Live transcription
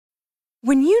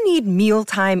When you need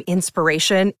mealtime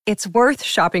inspiration, it's worth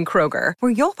shopping Kroger,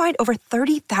 where you'll find over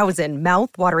 30,000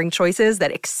 mouth-watering choices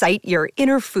that excite your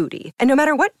inner foodie. And no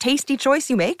matter what tasty choice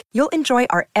you make, you'll enjoy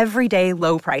our everyday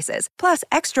low prices, plus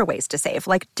extra ways to save,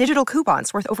 like digital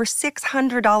coupons worth over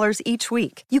 $600 each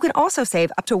week. You can also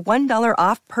save up to $1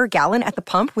 off per gallon at the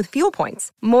pump with fuel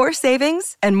points. More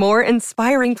savings and more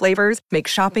inspiring flavors make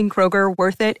shopping Kroger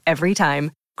worth it every time.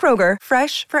 Kroger,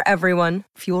 fresh for everyone.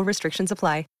 Fuel restrictions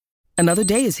apply. Another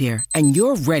day is here, and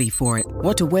you're ready for it.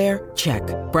 What to wear? Check.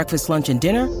 Breakfast, lunch, and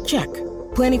dinner? Check.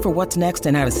 Planning for what's next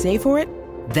and how to save for it?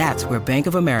 That's where Bank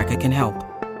of America can help.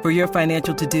 For your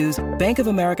financial to-dos, Bank of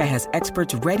America has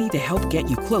experts ready to help get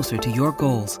you closer to your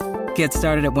goals. Get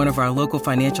started at one of our local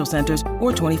financial centers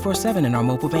or 24/7 in our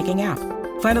mobile banking app.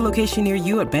 Find a location near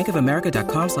you at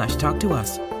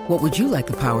bankofamerica.com/talktous. What would you like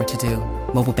the power to do?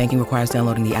 Mobile banking requires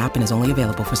downloading the app and is only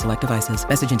available for select devices.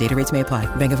 Message and data rates may apply.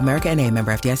 Bank of America N.A.,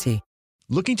 member FDIC.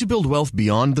 Looking to build wealth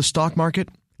beyond the stock market?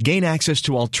 Gain access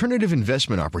to alternative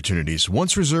investment opportunities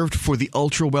once reserved for the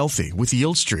ultra-wealthy with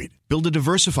Yield Street. Build a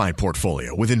diversified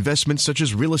portfolio with investments such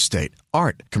as real estate,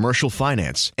 art, commercial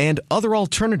finance, and other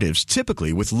alternatives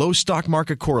typically with low stock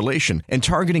market correlation and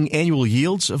targeting annual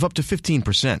yields of up to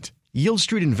 15%. Yield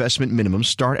Street investment minimums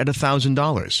start at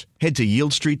 $1,000. Head to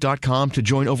yieldstreet.com to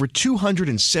join over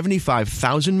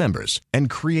 275,000 members and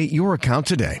create your account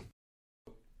today.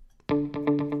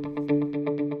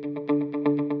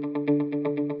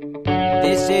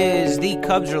 This is the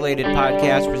Cubs-related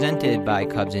podcast presented by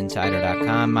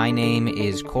CubsInsider.com. My name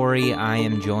is Corey. I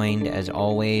am joined, as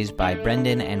always, by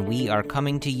Brendan, and we are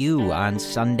coming to you on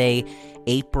Sunday,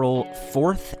 April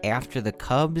 4th, after the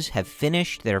Cubs have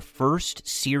finished their first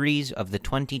series of the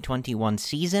 2021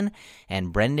 season.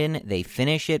 And Brendan, they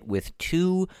finish it with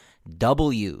 2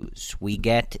 W's. We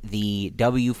get the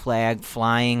W flag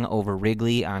flying over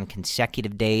Wrigley on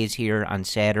consecutive days here on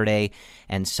Saturday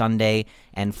and Sunday,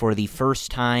 and for the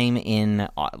first time in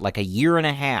like a year and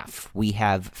a half, we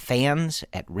have fans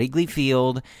at Wrigley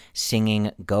Field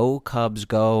singing "Go Cubs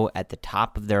Go" at the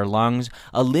top of their lungs.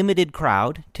 A limited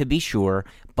crowd, to be sure,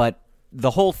 but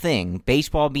the whole thing,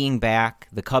 baseball being back,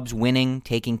 the Cubs winning,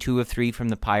 taking 2 of 3 from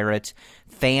the Pirates,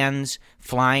 fans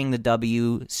flying the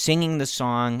W, singing the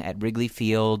song at Wrigley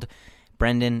Field.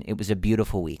 Brendan, it was a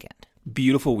beautiful weekend.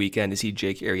 Beautiful weekend to see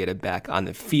Jake Arrieta back on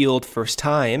the field. First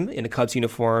time in a Cubs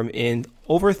uniform in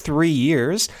over 3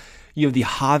 years. You have the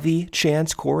Javi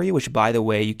chants, Corey, which, by the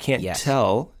way, you can't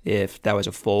tell if that was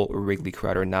a full Wrigley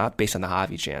crowd or not based on the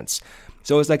Javi chants.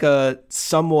 So it was like a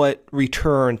somewhat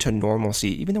return to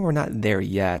normalcy, even though we're not there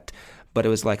yet. But it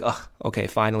was like, oh, okay,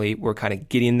 finally, we're kind of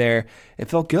getting there. It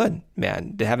felt good,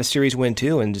 man, to have a series win,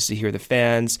 too, and just to hear the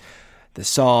fans, the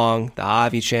song, the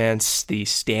Javi chants, the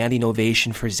standing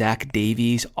ovation for Zach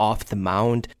Davies off the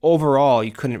mound. Overall,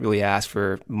 you couldn't really ask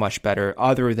for much better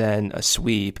other than a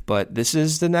sweep, but this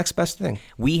is the next best thing.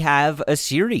 We have a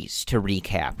series to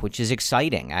recap, which is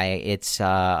exciting. It's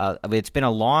been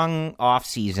a long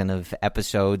offseason of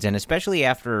episodes, and especially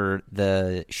after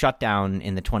the shutdown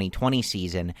in the 2020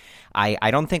 season,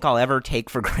 I don't think I'll ever take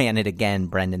for granted again,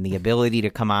 Brendan, the ability to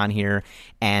come on here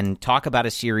and talk about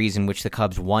a series in which the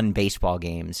Cubs won baseball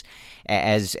games.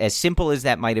 As simple as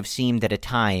that might have seemed at a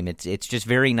time, it's just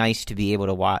very nice to be able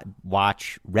to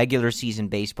watch regular season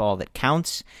baseball that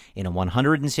counts in a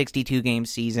 162-game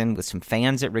season with some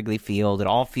fans at Wrigley Field. It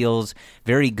all feels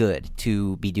very good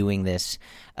to be doing this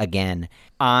again.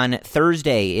 On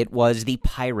Thursday, it was the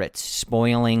Pirates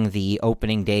spoiling the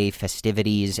opening day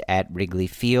festivities at Wrigley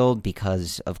Field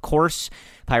because, of course,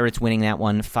 Pirates winning that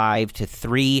one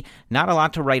 5-3. Not a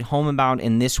lot to write home about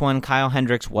in this one. Kyle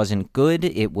Hendricks wasn't good.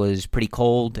 It was pretty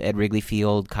cold at Wrigley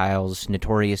Field. Kyle's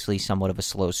notoriously somewhat of a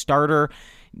slow starter.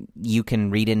 You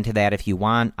can read into that if you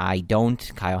want. I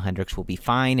don't. Kyle Hendricks will be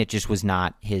fine. It just was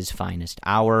not his finest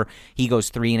hour. He goes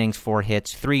 3 innings, 4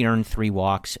 hits, 3 earned, 3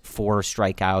 walks, 4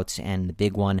 strikeouts, and the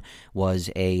big one was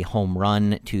a home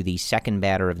run to the second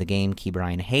batter of the game,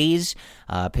 Ke'Bryan Hayes,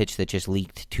 a pitch that just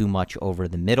leaked too much over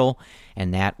the middle,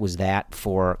 and that was that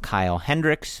for Kyle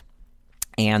Hendricks.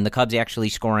 And the Cubs actually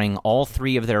scoring all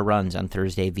 3 of their runs on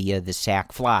Thursday via the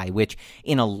sac fly, which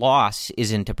in a loss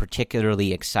isn't a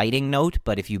particularly exciting note,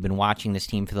 but if you've been watching this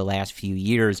team for the last few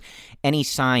years, any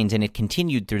signs, and it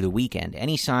continued through the weekend,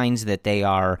 any signs that they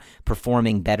are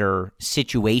performing better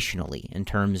situationally in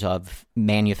terms of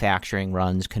manufacturing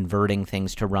runs, converting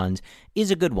things to runs, is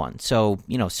a good one. So,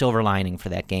 silver lining for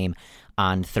that game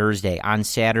on Thursday. On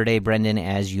Saturday, Brendan,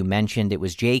 as you mentioned, it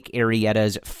was Jake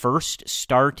Arrieta's first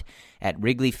start at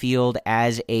Wrigley Field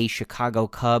as a Chicago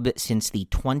Cub since the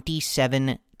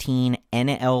 2017 2019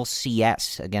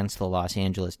 NLCS against the Los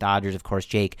Angeles Dodgers. Of course,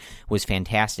 Jake was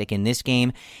fantastic in this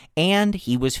game, and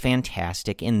he was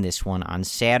fantastic in this one on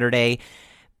Saturday,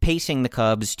 pacing the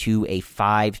Cubs to a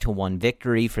 5-1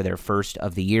 victory for their first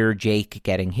of the year. Jake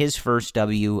getting his first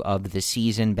W of the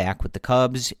season back with the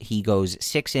Cubs. He goes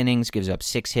 6 innings, gives up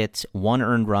 6 hits, 1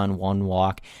 earned run, 1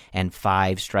 walk, and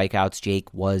 5 strikeouts.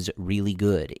 Jake was really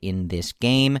good in this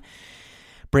game.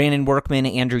 Brandon Workman,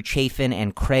 Andrew Chafin,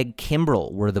 and Craig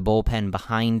Kimbrell were the bullpen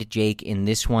behind Jake in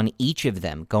this one, each of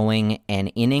them going an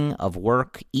inning of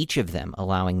work, each of them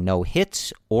allowing no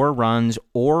hits or runs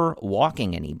or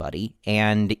walking anybody,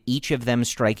 and each of them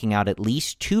striking out at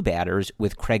least 2 batters,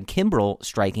 with Craig Kimbrell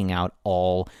striking out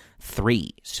all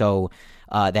 3. So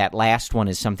that last one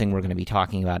is something we're going to be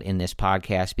talking about in this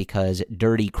podcast, because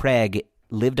Dirty Craig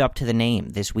lived up to the name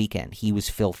this weekend. He was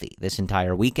filthy this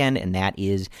entire weekend, and that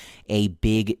is a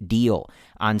big deal.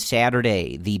 On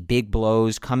Saturday, the big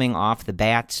blows coming off the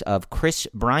bats of Chris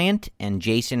Bryant and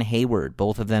Jason Hayward,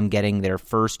 both of them getting their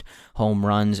first home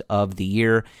runs of the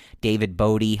year. David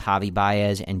Bodie, Javi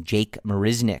Baez, and Jake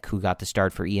Marisnick, who got the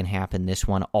start for Ian Happ in this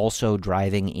one, also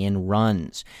driving in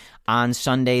runs. On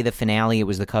Sunday, the finale, it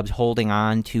was the Cubs holding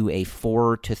on to a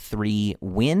 4-3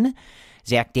 win.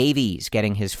 Zach Davies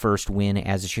getting his first win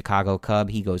as a Chicago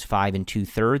Cub. He goes 5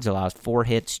 2/3, allows 4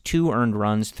 hits, 2 earned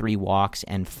runs, 3 walks,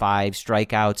 and 5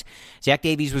 strikeouts. Zach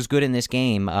Davies was good in this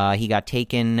game. He got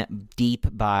taken deep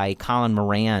by Colin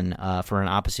Moran for an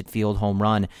opposite field home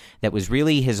run that was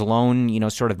really his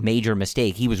lone, sort of major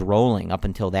mistake. He was rolling up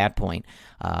until that point.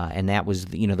 And that was,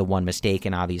 the one mistake.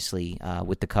 And obviously,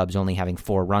 with the Cubs only having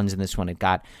 4 runs in this one, it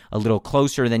got a little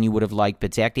closer than you would have liked.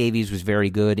 But Zach Davies was very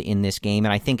good in this game.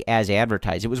 And I think as advertised,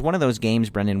 it was one of those games,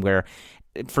 Brendan, where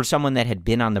for someone that had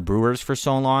been on the Brewers for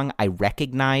so long, I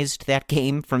recognized that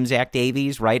game from Zach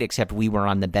Davies, right? Except we were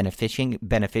on the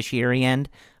beneficiary end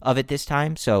of it this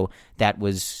time. So that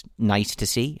was nice to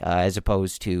see, as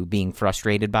opposed to being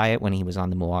frustrated by it when he was on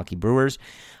the Milwaukee Brewers.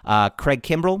 Craig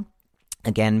Kimbrell,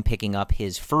 again, picking up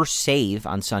his first save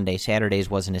on Sunday. Saturday's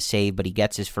wasn't a save, but he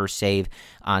gets his first save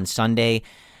on Sunday.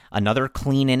 Another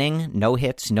clean inning, no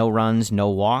hits, no runs, no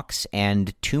walks,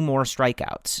 and 2 more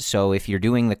strikeouts. So if you're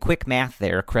doing the quick math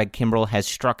there, Craig Kimbrell has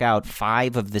struck out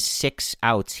 5 of the 6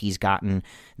 outs he's gotten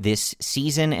this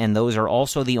season, and those are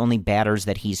also the only batters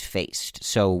that he's faced.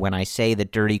 So when I say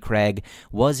that Dirty Craig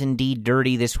was indeed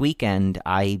dirty this weekend,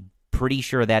 I'm pretty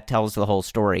sure that tells the whole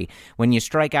story. When you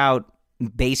strike out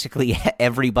basically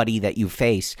everybody that you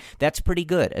face, that's pretty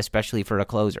good, especially for a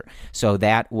closer. So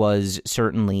that was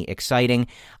certainly exciting.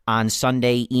 On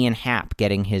Sunday, Ian Happ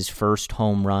getting his first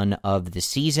home run of the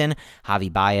season.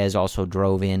 Javi Baez also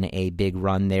drove in a big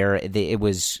run there. It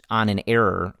was on an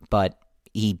error, but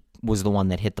he was the one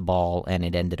that hit the ball, and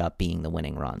it ended up being the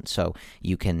winning run. So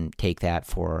you can take that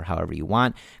for however you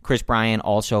want. Chris Bryant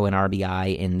also an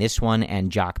RBI in this one,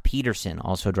 and Jock Peterson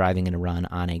also driving in a run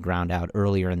on a ground out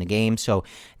earlier in the game. So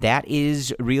that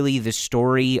is really the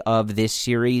story of this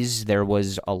series. There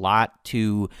was a lot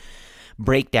to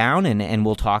break down, and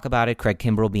we'll talk about it. Craig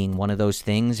Kimbrell being one of those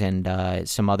things, and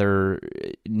some other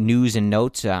news and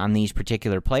notes on these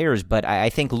particular players. But I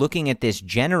think looking at this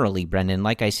generally, Brendan,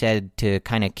 like I said, to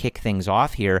kind of kick things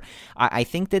off here, I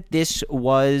think that this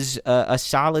was a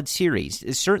solid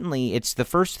series. Certainly, it's the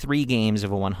first 3 games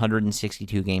of a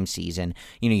 162-game season.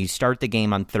 You start the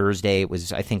game on Thursday. It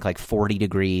was, I think, like 40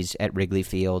 degrees at Wrigley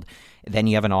Field. Then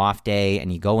you have an off day,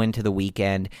 and you go into the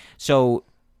weekend. So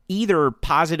either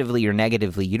positively or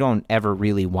negatively, you don't ever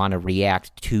really want to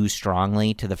react too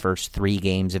strongly to the first 3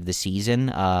 games of the season.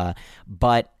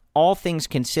 But all things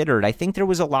considered, I think there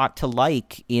was a lot to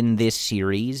like in this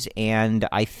series, and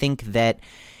I think that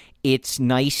it's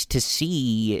nice to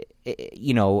see,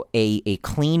 a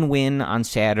clean win on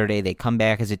Saturday. They come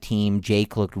back as a team.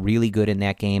 Jake looked really good in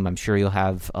that game. I'm sure you'll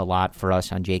have a lot for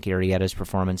us on Jake Arrieta's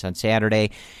performance on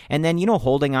Saturday. And then,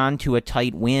 holding on to a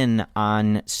tight win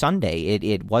on Sunday.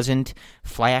 It wasn't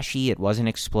flashy. It wasn't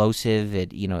explosive.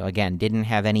 It, again, didn't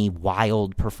have any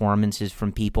wild performances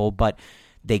from people, but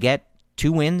they get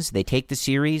 2 wins. They take the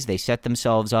series. They set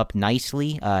themselves up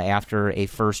nicely after a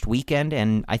first weekend,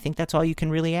 and I think that's all you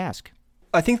can really ask.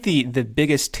 I think the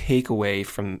biggest takeaway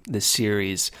from this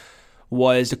series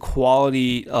was the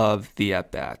quality of the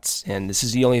at-bats. And this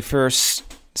is the only first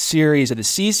series of the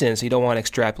season, so you don't want to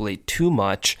extrapolate too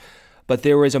much. But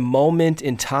there was a moment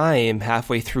in time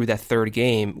halfway through that third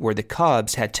game where the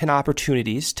Cubs had 10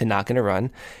 opportunities to knock in a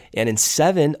run. And in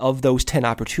 7 of those 10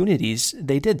 opportunities,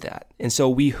 they did that. And so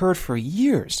we heard for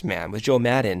years, man, with Joe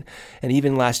Maddon, and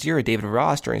even last year, David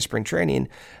Ross during spring training,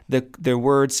 the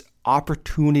words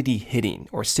opportunity hitting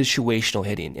or situational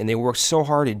hitting. And they worked so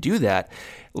hard to do that.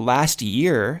 Last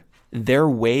year, their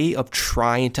way of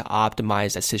trying to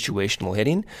optimize that situational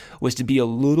hitting was to be a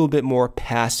little bit more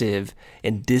passive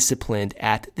and disciplined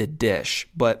at the dish.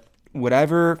 But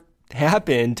whatever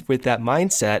happened with that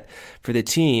mindset for the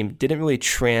team didn't really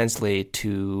translate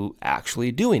to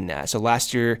actually doing that. So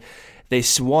last year, they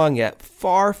swung at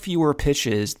far fewer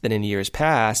pitches than in years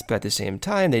past, but at the same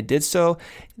time they did so,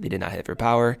 they did not hit for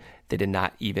power. They did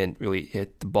not even really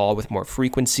hit the ball with more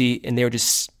frequency, and they were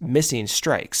just missing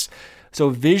strikes. So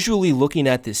visually looking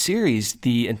at this series,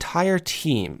 the entire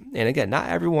team, and again, not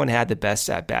everyone had the best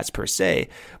at-bats per se,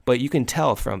 but you can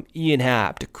tell from Ian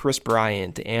Happ to Chris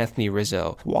Bryant to Anthony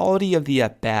Rizzo, quality of the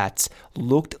at-bats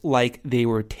looked like they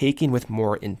were taking with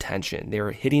more intention. They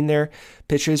were hitting their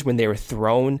pitches when they were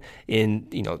thrown in,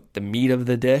 the meat of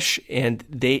the dish, and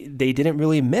they didn't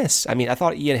really miss. I mean, I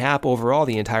thought Ian Happ overall,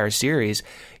 the entire series,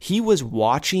 he was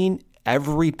watching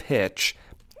every pitch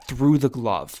through the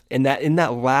glove. And that in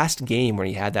that last game when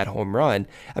he had that home run,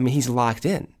 I mean, he's locked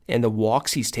in. And the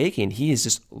walks he's taking, he is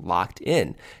just locked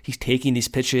in. He's taking these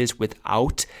pitches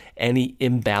without any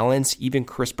imbalance. Even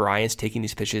Chris Bryant's taking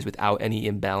these pitches without any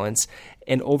imbalance.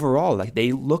 And overall,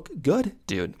 they look good,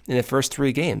 dude, in the first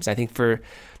 3 games. I think for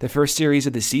the first series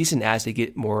of the season, as they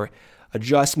get more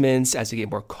adjustments, as they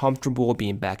get more comfortable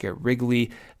being back at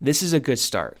Wrigley, this is a good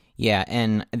start. Yeah,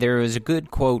 and there was a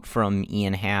good quote from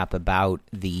Ian Happ about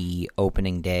the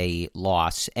opening day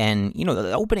loss. And,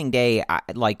 the opening day,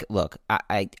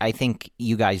 I think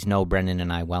you guys know Brendan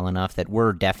and I well enough that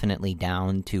we're definitely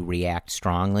down to react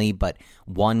strongly, but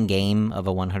one game of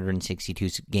a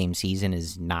 162-game season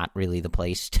is not really the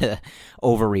place to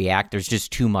overreact. There's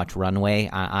just too much runway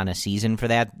on a season for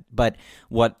that. But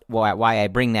why I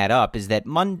bring that up is that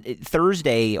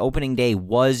Thursday, opening day,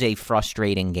 was a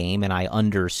frustrating game, and I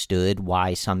understood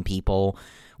why some people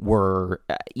were,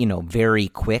 very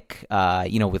quick,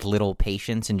 with little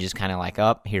patience and just kind of like,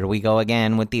 oh, here we go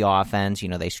again with the offense.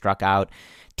 They struck out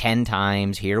 10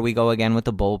 times. Here we go again with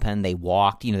the bullpen. They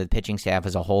walked, the pitching staff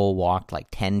as a whole walked like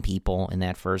 10 people in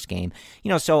that first game.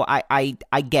 So I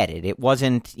get it. It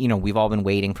wasn't, we've all been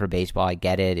waiting for baseball. I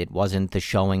get it. It wasn't the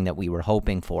showing that we were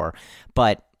hoping for.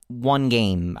 But one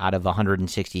game out of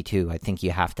 162, I think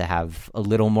you have to have a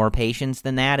little more patience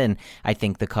than that, and I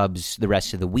think the Cubs the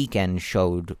rest of the weekend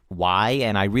showed why,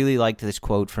 and I really liked this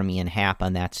quote from Ian Happ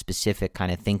on that specific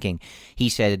kind of thinking. He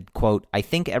said, quote, "I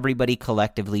think everybody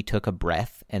collectively took a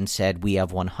breath and said, we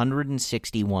have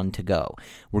 161 to go.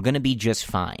 We're going to be just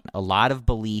fine. A lot of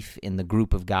belief in the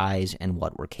group of guys and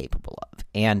what we're capable of."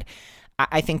 And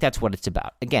I think that's what it's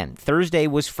about. Again, Thursday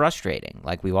was frustrating.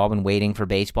 Like, we've all been waiting for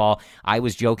baseball. I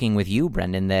was joking with you,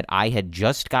 Brendan, that I had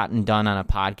just gotten done on a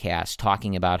podcast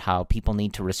talking about how people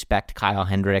need to respect Kyle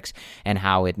Hendricks and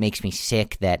how it makes me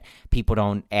sick that people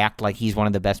don't act like he's one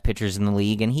of the best pitchers in the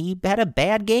league. And he had a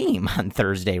bad game on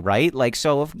Thursday, right?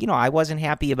 So, I wasn't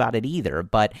happy about it either.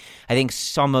 But I think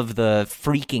some of the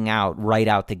freaking out right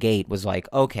out the gate was like,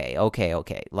 okay.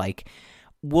 Like,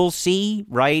 we'll see,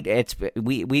 right? It's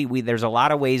we there's a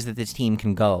lot of ways that this team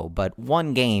can go, but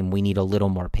one game we need a little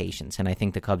more patience, and I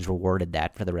think the Cubs rewarded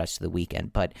that for the rest of the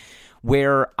weekend. But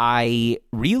where I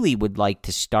really would like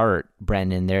to start,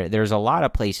 Brendan, there's a lot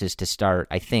of places to start,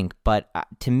 I think, but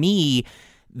to me,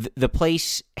 the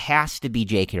place has to be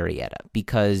Jake Arrieta,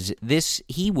 because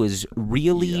he was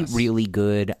really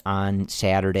good on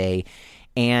Saturday.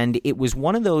 And it was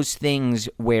one of those things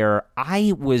where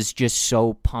I was just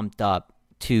so pumped up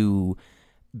to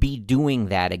be doing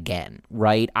that again,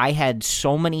 right? I had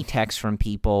so many texts from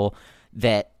people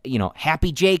that,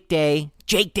 happy Jake Day.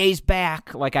 Jake Day's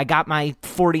back. Like, I got my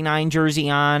 49 jersey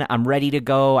on. I'm ready to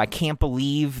go. I can't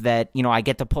believe that, I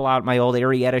get to pull out my old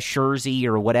Arrieta jersey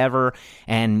or whatever,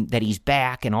 and that he's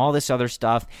back and all this other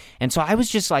stuff. And so I was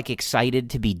just excited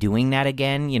to be doing that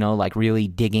again, really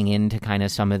digging into kind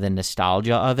of some of the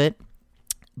nostalgia of it.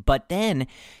 But then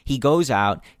he goes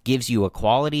out, gives you a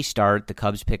quality start. The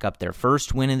Cubs pick up their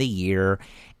first win of the year.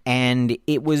 And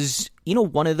it was,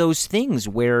 one of those things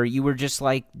where you were just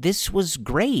like, this was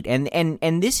great.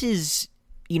 And this is,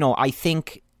 I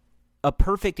think a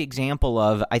perfect example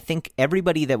of, I think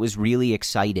everybody that was really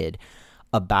excited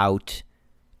about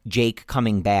Jake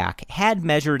coming back had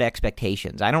measured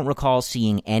expectations. I don't recall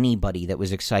seeing anybody that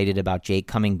was excited about Jake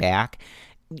coming back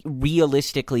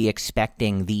realistically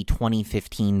expecting the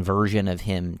 2015 version of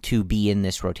him to be in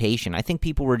this rotation. I think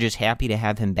people were just happy to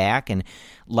have him back, and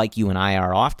like you and I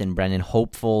are often, Brendan,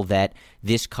 hopeful that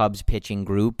this Cubs pitching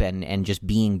group and just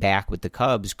being back with the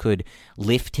Cubs could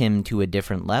lift him to a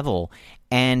different level.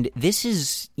 And this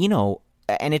is,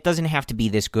 and it doesn't have to be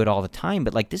this good all the time,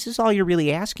 but like this is all you're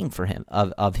really asking for him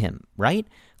of him, right?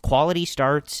 Quality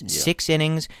starts, 6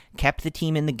 innings, kept the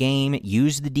team in the game,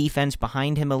 used the defense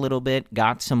behind him a little bit,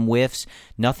 got some whiffs,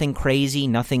 nothing crazy,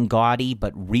 nothing gaudy,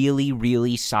 but really,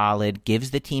 really solid,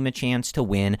 gives the team a chance to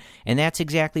win, and that's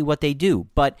exactly what they do.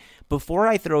 But before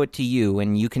I throw it to you,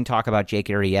 and you can talk about Jake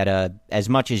Arrieta as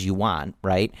much as you want,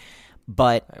 right?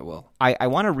 But I will. I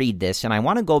want to read this, and I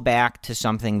want to go back to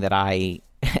something that I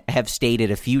have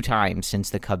stated a few times since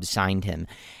the Cubs signed him.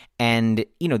 And,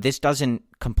 this doesn't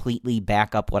completely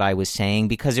back up what I was saying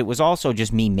because it was also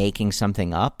just me making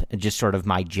something up, just sort of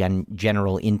my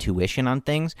general intuition on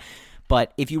things.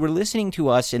 But if you were listening to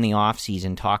us in the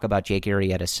offseason talk about Jake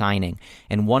Arrieta signing,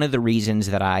 and one of the reasons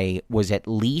that I was at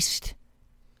least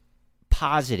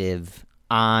positive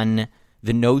on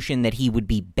the notion that he would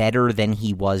be better than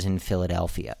he was in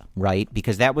Philadelphia, right?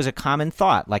 Because that was a common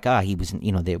thought, like, he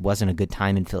wasn't, there wasn't a good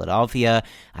time in Philadelphia.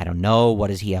 I don't know. What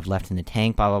does he have left in the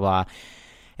tank? Blah, blah, blah.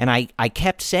 And I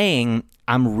kept saying,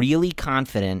 I'm really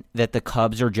confident that the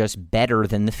Cubs are just better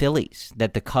than the Phillies,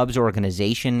 that the Cubs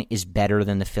organization is better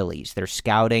than the Phillies. Their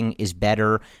scouting is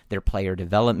better. Their player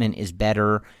development is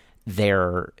better.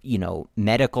 Their,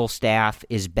 medical staff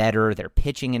is better. Their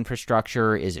pitching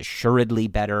infrastructure is assuredly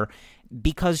better.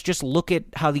 Because just look at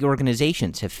how the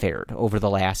organizations have fared over the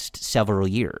last several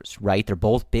years, right? They're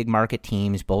both big market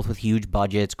teams, both with huge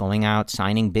budgets, going out,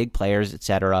 signing big players,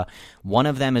 etc. One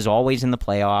of them is always in the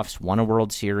playoffs, won a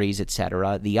World Series,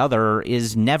 etc. The other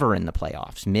is never in the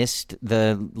playoffs, missed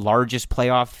the largest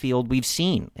playoff field we've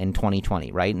seen in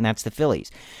 2020, right? And that's the Phillies.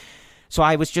 So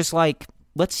I was just like,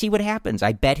 let's see what happens.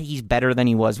 I bet he's better than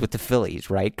he was with the Phillies,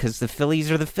 right? Because the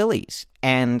Phillies are the Phillies.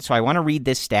 And so I want to read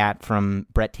this stat from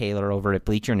Brett Taylor over at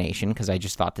Bleacher Nation because I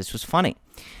just thought this was funny.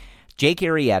 Jake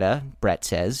Arrieta, Brett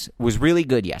says, was really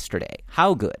good yesterday.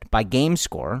 How good? By game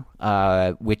score,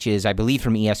 which is, I believe,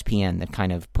 from ESPN that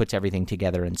kind of puts everything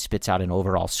together and spits out an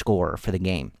overall score for the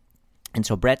game. And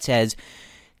so Brett says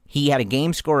he had a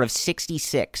game score of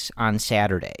 66 on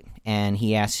Saturday. And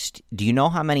he asked, do you know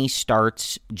how many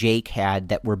starts Jake had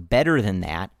that were better than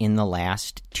that in the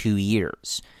last 2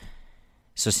 years?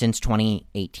 So since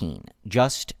 2018,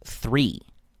 just 3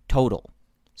 total.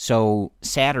 So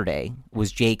Saturday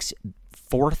was Jake's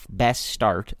 4th best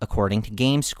start, according to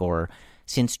game score,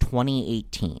 since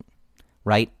 2018,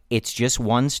 right? It's just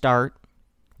one start.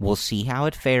 We'll see how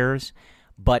it fares.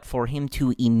 But for him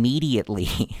to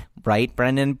immediately, right,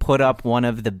 Brendan, put up one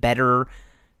of the better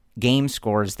game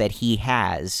scores that he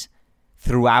has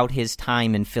throughout his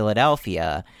time in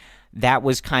Philadelphia, that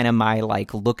was kind of my,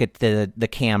 look at the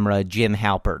camera Jim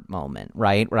Halpert moment,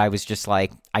 right? Where I was just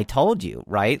like, I told you,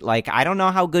 right? I don't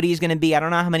know how good he's going to be. I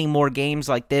don't know how many more games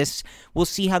like this. We'll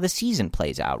see how the season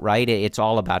plays out, right? It's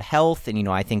all about health. And,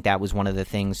 I think that was one of the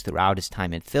things throughout his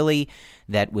time in Philly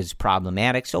that was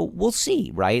problematic. So we'll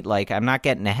see, right? I'm not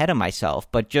getting ahead of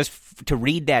myself, but just to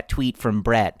read that tweet from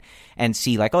Brett and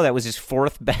see that was his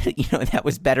 4th bet, that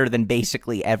was better than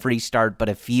basically every start but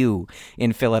a few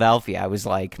in Philadelphia. I was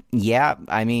like, yeah,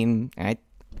 I mean, I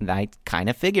kind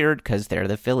of figured because they're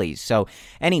the Phillies. So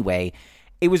anyway,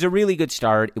 it was a really good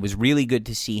start. It was really good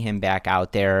to see him back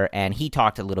out there, and he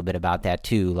talked a little bit about that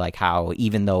too, how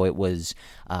even though it was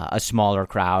a smaller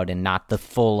crowd and not the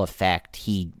full effect,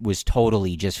 he was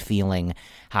totally just feeling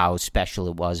how special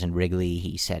it was in Wrigley.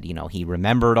 He said, he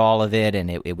remembered all of it,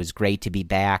 and it was great to be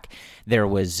back. There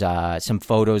was some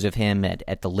photos of him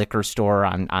at the liquor store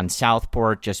on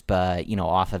Southport, just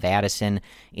off of Addison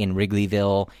in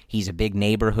Wrigleyville. He's a big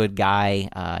neighborhood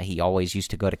guy. He always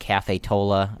used to go to Cafe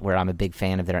Tola, where I'm a big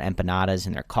fan of their empanadas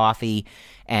and their coffee.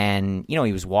 And, he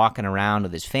was walking around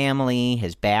with his family,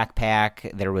 his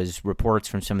backpack. There was reports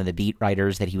from some of the beat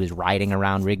writers that he was riding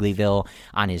around Wrigleyville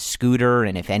on his scooter.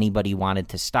 And if anybody wanted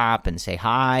to stop and say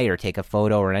hi or take a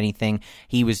photo or anything,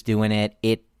 he was doing it.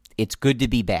 It's good to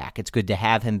be back. It's good to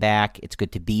have him back. It's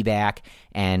good to be back.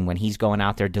 And when he's going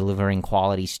out there delivering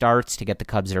quality starts to get the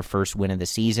Cubs their first win of the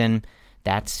season,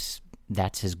 that's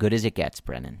as good as it gets,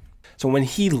 Brennan. So when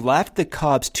he left the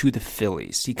Cubs to the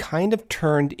Phillies, he kind of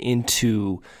turned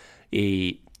into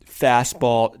a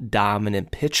fastball dominant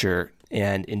pitcher,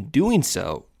 and in doing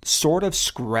so, sort of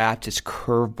scrapped his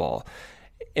curveball.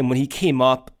 And when he came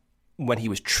up, when he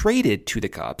was traded to the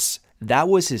Cubs, that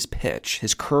was his pitch.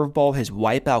 His curveball, his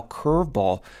wipeout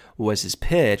curveball was his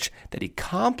pitch that he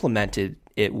complemented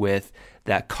it with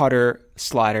that cutter,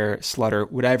 slider, slutter,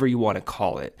 whatever you want to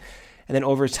call it. And then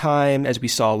over time, as we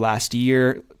saw last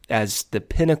year, as the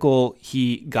pinnacle,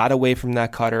 he got away from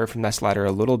that cutter, from that slider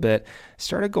a little bit,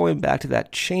 started going back to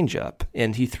that changeup.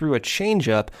 And he threw a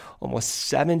changeup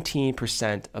almost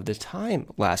 17% of the time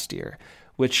last year,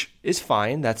 which is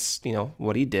fine. That's,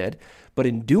 what he did. But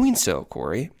in doing so,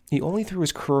 Corey, he only threw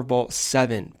his curveball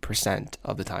 7%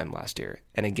 of the time last year.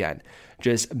 And again,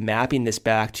 just mapping this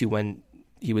back to when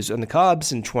he was on the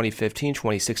Cubs in 2015,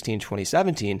 2016,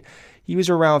 2017, he was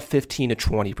around 15 to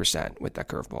 20% with that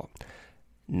curveball.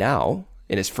 Now,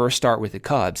 in his first start with the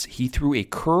Cubs, he threw a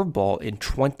curveball in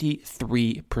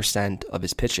 23% of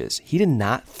his pitches. He did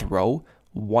not throw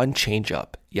one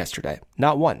changeup yesterday.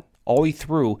 Not one. All he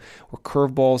threw were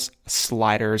curveballs,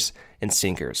 sliders, and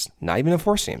sinkers. Not even a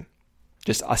four seam.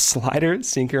 Just a slider,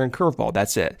 sinker, and curveball.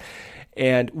 That's it.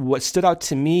 And what stood out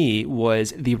to me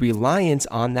was the reliance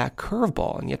on that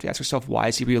curveball. And you have to ask yourself, why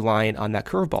is he relying on that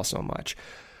curveball so much?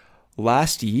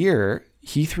 Last year,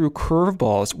 he threw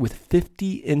curveballs with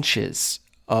 50 inches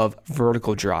of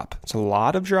vertical drop. It's a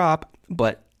lot of drop,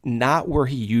 but not where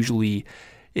he usually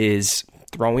is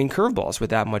throwing curveballs with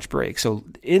that much break. So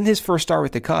in his first start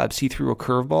with the Cubs, he threw a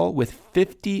curveball with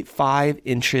 55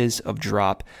 inches of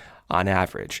drop on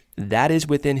average. That is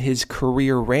within his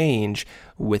career range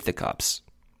with the Cubs.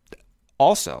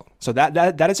 Also, so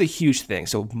that is a huge thing.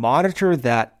 So monitor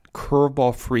that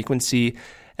curveball frequency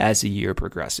as the year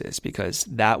progresses, because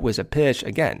that was a pitch,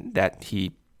 again, that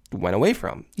he went away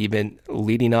from, even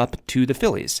leading up to the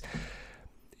Phillies.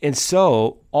 And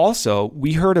so, also,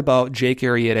 we heard about Jake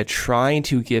Arrieta trying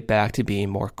to get back to being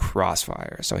more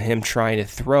crossfire. So him trying to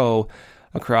throw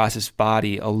across his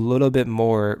body a little bit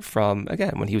more from,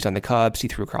 again, when he was on the Cubs, he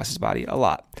threw across his body a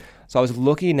lot. So I was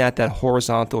looking at that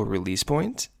horizontal release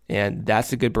point, and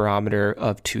that's a good barometer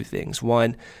of two things.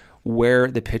 One, where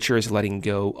the pitcher is letting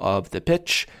go of the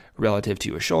pitch relative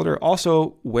to his shoulder.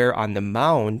 Also, where on the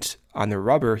mound, on the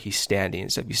rubber, he's standing.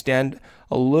 So if you stand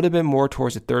a little bit more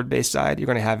towards the third base side, you're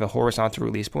going to have a horizontal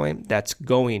release point that's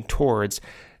going towards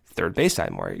third base side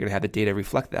more. You're going to have the data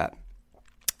reflect that.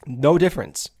 No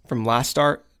difference from last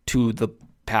start to the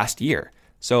past year.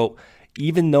 So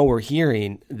even though we're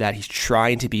hearing that he's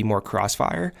trying to be more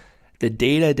crossfire, the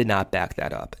data did not back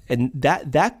that up. And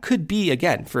that could be,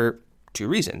 again, for two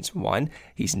reasons. One,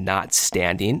 he's not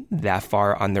standing that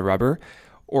far on the rubber.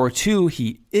 Or two,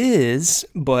 he is,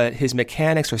 but his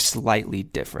mechanics are slightly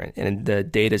different, and the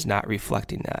data is not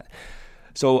reflecting that.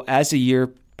 So as the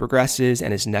year progresses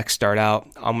and his next start out,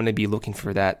 I'm going to be looking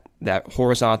for that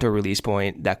horizontal release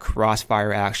point, that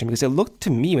crossfire action, because it looked to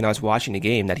me when I was watching the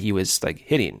game that he was like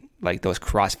hitting like those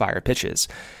crossfire pitches.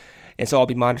 And so I'll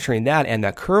be monitoring that and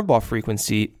that curveball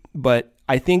frequency. But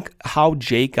I think how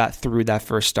Jake got through that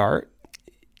first start,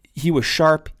 he was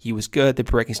sharp, he was good, the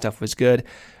breaking stuff was good.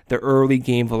 The early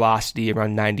game velocity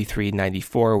around 93,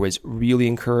 94 was really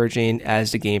encouraging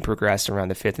as the game progressed around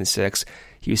the 5th and 6th.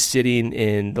 He was sitting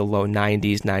in the low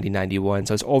 90s, 90, 91.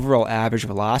 So his overall average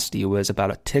velocity was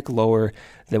about a tick lower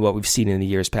than what we've seen in the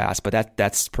years past. But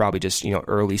that's probably just,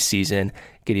 early season,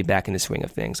 getting back in the swing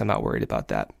of things. I'm not worried about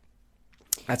that.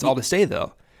 That's all to say,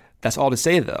 though,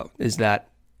 is that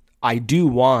I do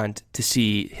want to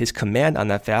see his command on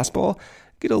that fastball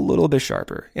get a little bit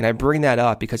sharper. And I bring that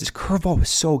up because his curveball was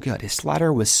so good. His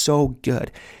slider was so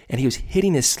good. And he was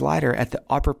hitting his slider at the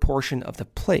upper portion of the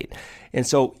plate. And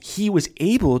so he was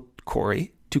able,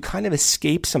 Corey, to kind of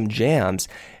escape some jams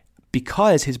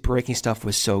because his breaking stuff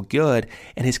was so good,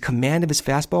 and his command of his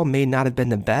fastball may not have been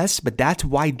the best, but that's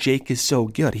why Jake is so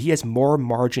good. He has more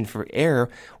margin for error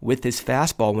with his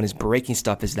fastball when his breaking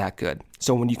stuff is that good.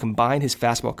 So when you combine his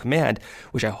fastball command,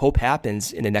 which I hope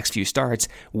happens in the next few starts,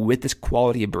 with this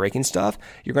quality of breaking stuff,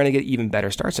 you're going to get even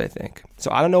better starts, I think. So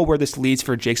I don't know where this leads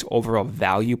for Jake's overall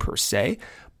value per se,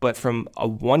 but from a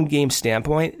one-game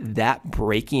standpoint, that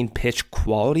breaking pitch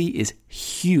quality is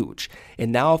huge.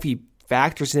 And now if he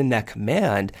factors in that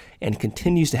command and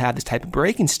continues to have this type of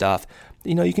breaking stuff,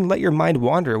 you can let your mind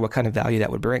wander what kind of value that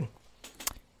would bring.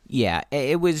 Yeah,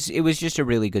 it was just a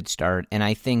really good start, and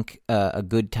I think a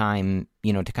good time,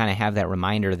 to kind of have that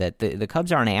reminder that the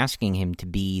Cubs aren't asking him to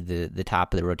be the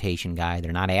top of the rotation guy.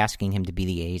 They're not asking him to be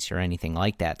the ace or anything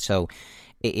like that. So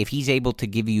if he's able to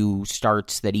give you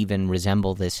starts that even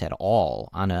resemble this at all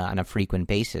on a frequent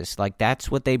basis, like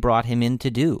that's what they brought him in to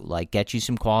do. Like get you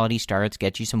some quality starts,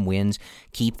 get you some wins,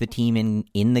 keep the team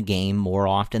in the game more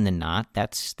often than not.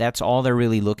 That's all they're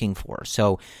really looking for.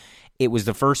 So it was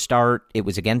the first start. It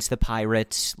was against the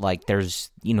Pirates. Like there's,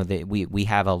 we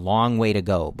have a long way to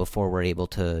go before we're able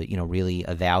to, really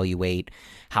evaluate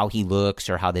how he looks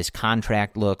or how this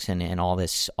contract looks and all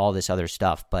this other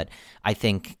stuff. But I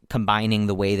think combining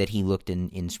the way that he looked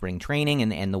in spring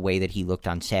training and the way that he looked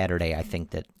on Saturday, I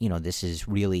think that, this is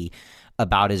really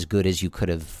about as good as you could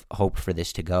have hoped for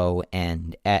this to go.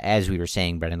 And as we were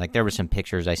saying, Brendan, like there were some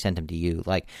pictures, I sent them to you,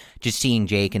 like just seeing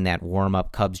Jake in that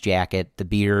warm-up Cubs jacket, the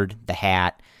beard, the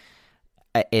hat,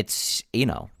 it's,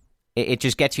 it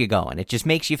just gets you going. It just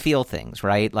makes you feel things,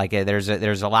 right? Like there's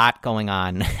a lot going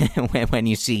on when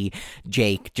you see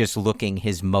Jake just looking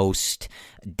his most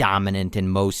dominant and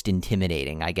most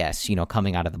intimidating, I guess,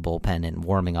 coming out of the bullpen and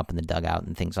warming up in the dugout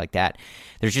and things like that.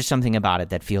 There's just something about it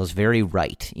that feels very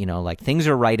right, like things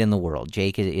are right in the world.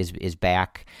 Jake is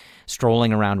back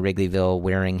strolling around Wrigleyville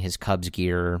wearing his Cubs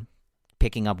gear,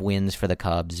 picking up wins for the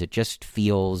Cubs. It just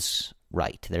feels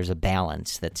right. There's a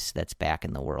balance that's back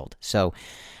in the world. So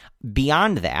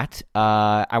beyond that,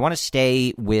 I want to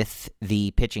stay with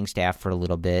the pitching staff for a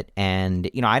little bit, and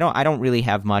I don't really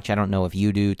have much. I don't know if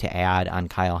you do to add on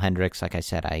Kyle Hendricks. Like I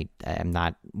said, I'm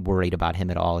not worried about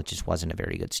him at all. It just wasn't a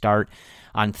very good start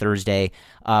on Thursday,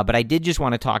 but I did just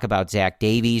want to talk about Zach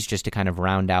Davies just to kind of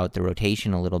round out the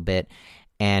rotation a little bit.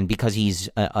 And because he's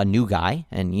a new guy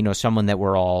and, someone that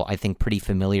we're all, I think, pretty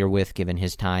familiar with given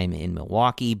his time in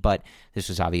Milwaukee, but this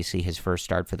was obviously his first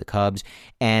start for the Cubs.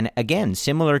 And again,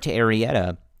 similar to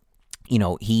Arrieta,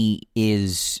 he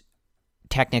is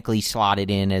technically slotted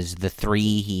in as the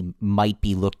 3. He might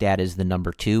be looked at as the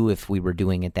number 2 if we were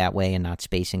doing it that way and not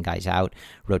spacing guys out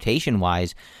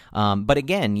rotation-wise. But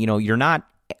again, you're not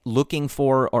looking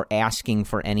for or asking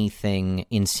for anything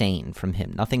insane from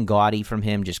him. Nothing gaudy from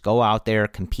him. Just go out there,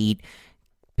 compete,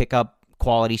 pick up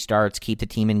quality starts, keep the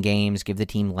team in games, give the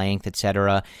team length,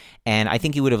 etc. And I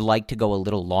think he would have liked to go a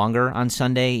little longer on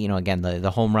Sunday. Again,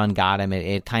 the home run got him.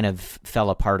 It kind of fell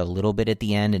apart a little bit at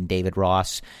the end, and David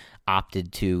Ross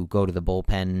opted to go to the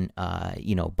bullpen,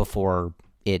 before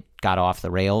it got off the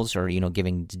rails or,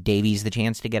 giving Davies the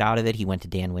chance to get out of it. He went to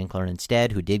Dan Winkler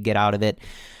instead, who did get out of it.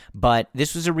 But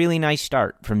this was a really nice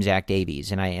start from Zach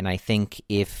Davies, and I think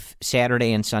if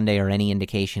Saturday and Sunday are any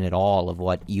indication at all of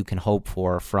what you can hope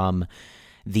for from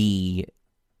the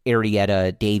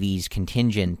Arrieta Davies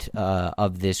contingent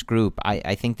of this group,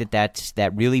 I think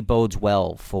that really bodes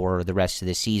well for the rest of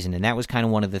the season. And that was kind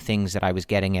of one of the things that I was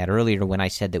getting at earlier when I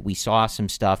said that we saw some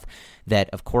stuff that,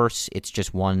 of course, it's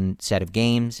just one set of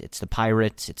games. It's the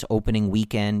Pirates. It's opening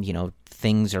weekend.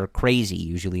 Things are crazy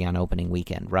usually on opening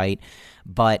weekend, right?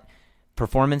 But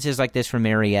performances like this from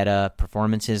Arrieta,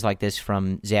 performances like this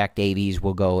from Zach Davies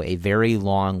will go a very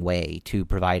long way to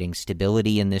providing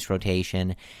stability in this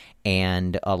rotation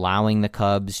and allowing the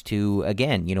Cubs to,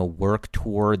 again, work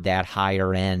toward that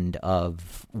higher end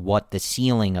of what the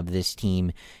ceiling of this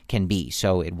team can be.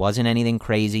 So it wasn't anything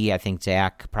crazy. I think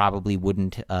Zach probably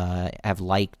wouldn't have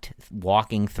liked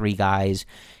walking 3 guys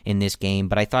in this game,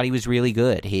 but I thought he was really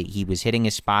good. He was hitting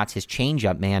his spots. His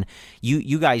changeup, man,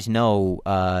 you guys know,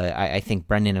 I think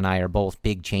Brendan and I are both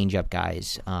big changeup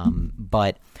guys,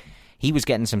 but he was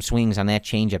getting some swings on that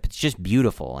changeup. It's just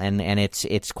beautiful, and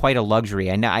it's quite a luxury.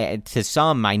 To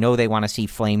some, I know they want to see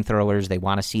flamethrowers, they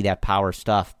want to see that power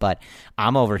stuff, but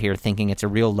I'm over here thinking it's a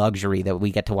real luxury that we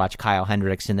get to watch Kyle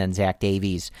Hendricks and then Zach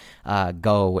Davies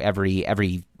go every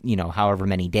however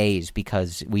many days,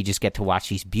 because we just get to watch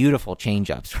these beautiful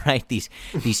changeups, right?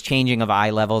 These changing of eye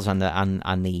levels on the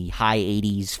high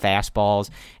 80s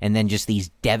fastballs, and then just these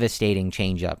devastating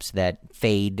changeups that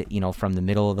fade, from the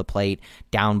middle of the plate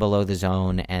down below the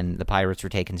zone, and the Pirates were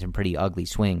taking some pretty ugly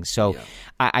swings. So yeah.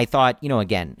 I thought,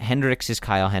 again, Hendricks is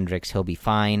Kyle Hendricks. He'll be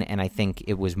fine, and I think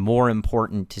it was more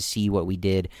important to see what we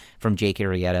did from Jake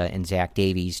Arrieta and Zach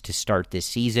Davies to start this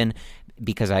season,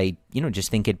 because I,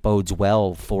 just think it bodes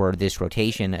well for this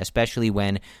rotation, especially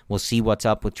when we'll see what's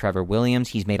up with Trevor Williams.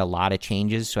 He's made a lot of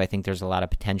changes, so I think there's a lot of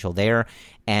potential there.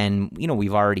 And,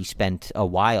 we've already spent a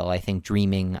while, I think,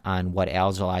 dreaming on what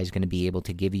Alzolay is going to be able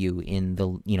to give you in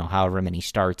the, however many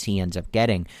starts he ends up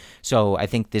getting. So I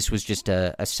think this was just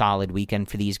a solid weekend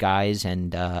for these guys.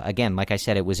 And, again, like I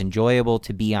said, it was enjoyable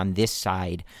to be on this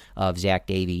side of Zach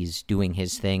Davies doing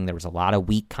his thing. There was a lot of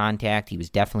weak contact. He was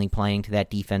definitely playing to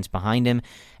that defense behind him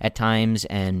at times,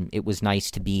 and it was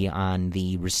nice to be on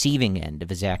the receiving end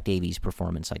of a Zach Davies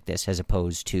performance like this as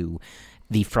opposed to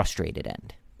the frustrated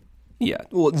end. Yeah,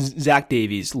 well, Zach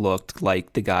Davies looked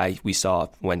like the guy we saw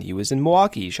when he was in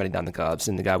Milwaukee shutting down the Cubs,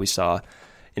 and the guy we saw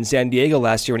in San Diego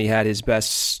last year when he had his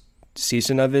best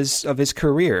season of his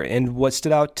career. And what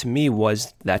stood out to me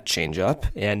was that changeup.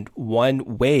 And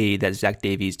one way that Zach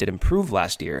Davies did improve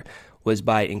last year was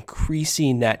by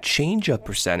increasing that changeup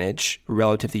percentage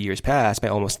relative to years past by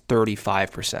almost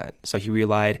 35%. So he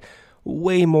relied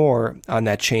way more on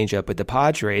that changeup with the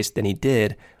Padres than he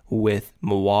did with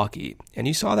Milwaukee. And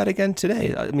you saw that again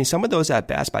today. I mean, some of those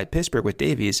at-bats by Pittsburgh with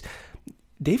Davies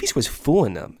was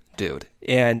fooling them, dude.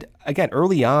 And again,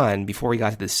 early on, before he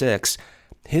got to the sixth,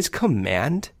 his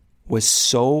command was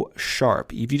so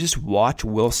sharp. If you just watch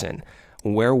Wilson,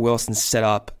 where Wilson set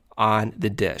up on the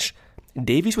dish,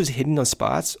 Davies was hitting those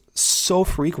spots so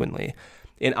frequently.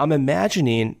 And I'm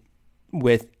imagining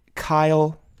with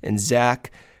Kyle and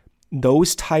Zach,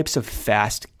 those types of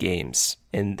fast games,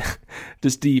 and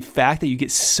just the fact that you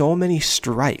get so many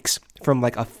strikes from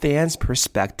like a fan's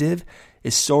perspective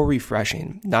is so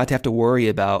refreshing. Not to have to worry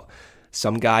about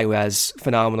some guy who has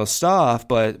phenomenal stuff,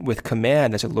 but with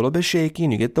command that's a little bit shaky,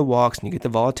 and you get the walks and you get the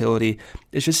volatility.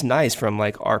 It's just nice from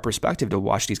like our perspective to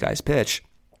watch these guys pitch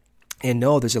and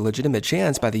know there's a legitimate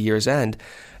chance by the year's end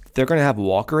they're going to have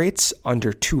walk rates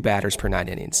under 2 batters per 9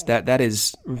 innings. That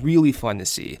is really fun to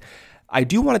see. I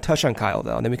do want to touch on Kyle,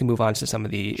 though, and then we can move on to some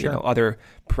of the other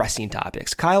pressing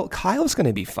topics. Kyle's going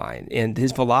to be fine, and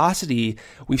his velocity,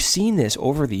 we've seen this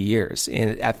over the years.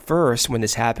 And at first, when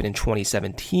this happened in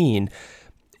 2017,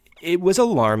 it was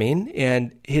alarming,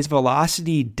 and his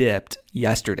velocity dipped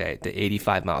yesterday to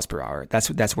 85 miles per hour.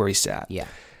 That's where he sat. Yeah.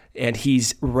 And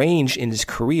he's ranged in his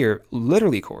career,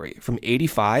 literally, Corey, from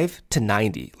 85 to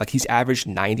 90. Like, he's averaged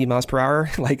 90 miles per hour,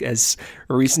 like as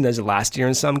recent as last year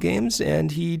in some games.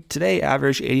 And he today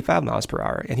averaged 85 miles per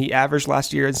hour. And he averaged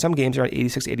last year in some games around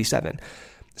 86, 87.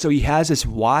 So he has this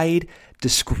wide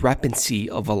discrepancy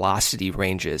of velocity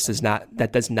ranges.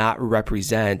 That does not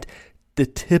represent the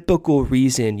typical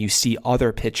reason you see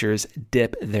other pitchers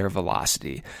dip their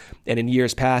velocity. And in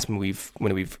years past, when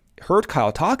we've heard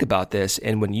Kyle talk about this,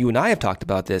 and when you and I have talked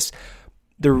about this,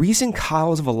 the reason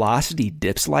Kyle's velocity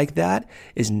dips like that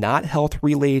is not health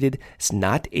related, it's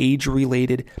not age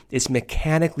related, it's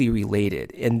mechanically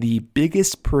related. And the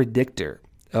biggest predictor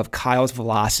of Kyle's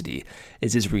velocity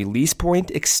is his release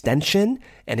point extension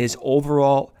and his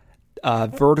overall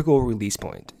vertical release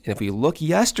point. And if we look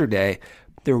yesterday,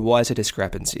 there was a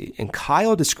discrepancy. And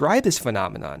Kyle described this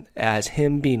phenomenon as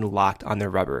him being locked on the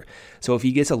rubber. So if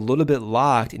he gets a little bit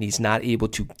locked and he's not able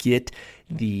to get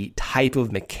the type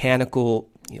of mechanical,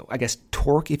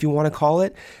 torque, if you want to call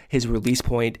it, his release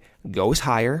point goes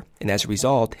higher. And as a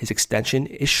result, his extension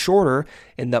is shorter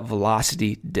and that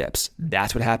velocity dips.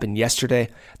 That's what happened yesterday.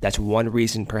 That's one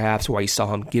reason perhaps why you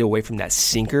saw him get away from that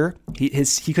sinker.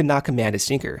 He could not command his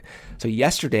sinker. So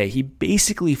yesterday, he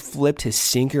basically flipped his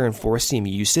sinker and four-seam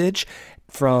usage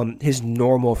from his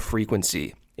normal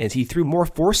frequency. And he threw more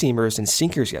four-seamers than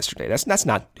sinkers yesterday. That's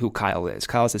not who Kyle is.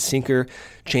 Kyle's a sinker,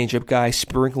 changeup guy,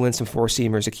 sprinkling some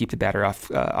four-seamers to keep the batter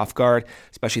off guard,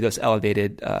 especially those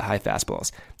elevated high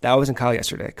fastballs. That wasn't Kyle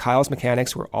yesterday. Kyle's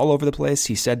mechanics were all over the place.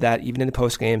 He said that even in the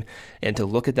postgame. And to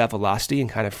look at that velocity and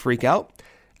kind of freak out,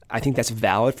 I think that's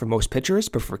valid for most pitchers.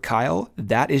 But for Kyle,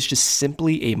 that is just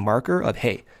simply a marker of,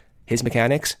 hey, his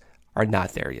mechanics are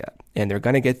not there yet. And they're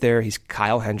going to get there. He's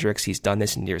Kyle Hendricks. He's done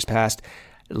this in years past.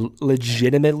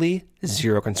 Legitimately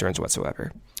zero concerns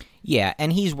whatsoever. Yeah,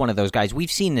 and he's one of those guys.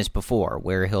 We've seen this before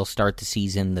where he'll start the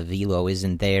season, the velo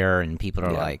isn't there, and people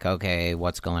are like, okay,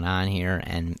 what's going on here?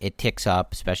 And it ticks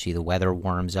up, especially the weather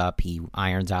warms up. He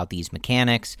irons out these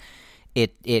mechanics.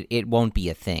 It won't be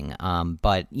a thing.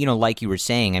 But, like you were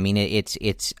saying, I mean,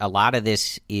 it's a lot of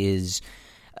this is...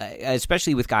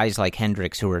 especially with guys like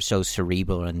Hendricks who are so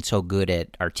cerebral and so good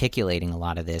at articulating a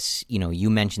lot of this. You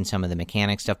mentioned some of the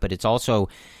mechanic stuff, but it's also,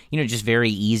 just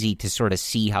very easy to sort of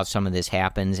see how some of this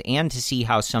happens and to see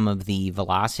how some of the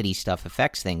velocity stuff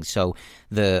affects things. So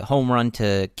the home run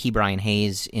to Ke'Bryan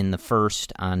Hayes in the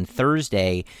first on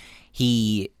Thursday,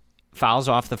 he fouls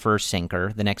off the first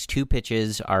sinker. The next 2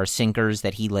 pitches are sinkers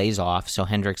that he lays off. So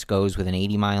Hendricks goes with an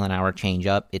 80-mile-an-hour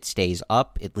changeup. It stays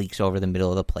up. It leaks over the middle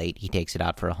of the plate. He takes it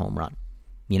out for a home run.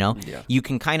 You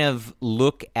can kind of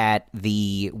look at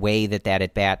the way that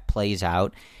at-bat plays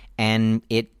out, and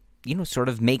it sort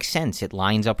of makes sense. It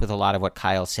lines up with a lot of what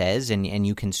Kyle says, and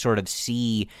you can sort of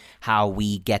see how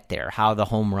we get there, how the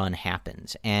home run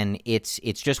happens. And it's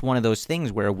just one of those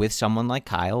things where with someone like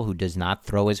Kyle, who does not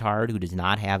throw as hard, who does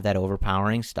not have that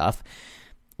overpowering stuff,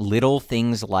 little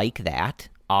things like that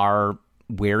are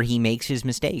where he makes his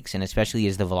mistakes. And especially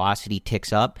as the velocity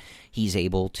ticks up, he's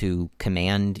able to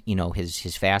command, his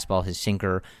fastball, his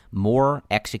sinker more,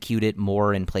 execute it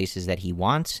more in places that he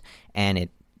wants, and it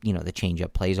the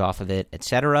changeup plays off of it,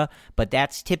 etc. But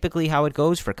that's typically how it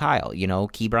goes for Kyle.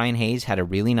 Ke'Bryan Hayes had a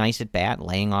really nice at bat,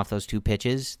 laying off those 2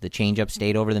 pitches. The changeup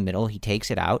stayed over the middle. He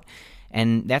takes it out.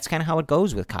 And that's kind of how it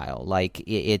goes with Kyle. Like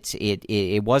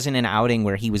it wasn't an outing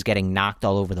where he was getting knocked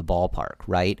all over the ballpark,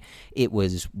 right? It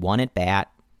was one at bat,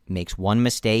 makes one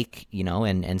mistake,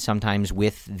 and sometimes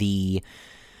with the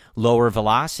lower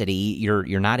velocity,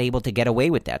 you're not able to get away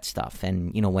with that stuff.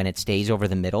 And when it stays over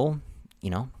the middle,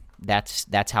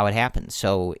 that's how it happens.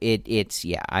 So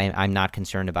I'm not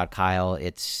concerned about Kyle.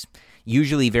 It's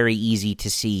usually very easy to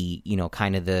see,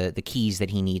 kind of the keys that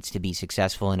he needs to be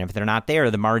successful. And if they're not there,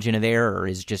 the margin of error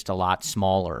is just a lot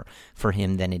smaller for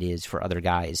him than it is for other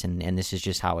guys. And this is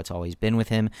just how it's always been with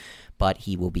him, but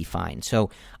he will be fine. So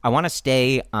I want to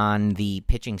stay on the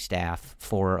pitching staff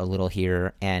for a little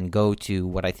here and go to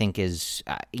what I think is,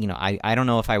 I don't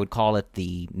know if I would call it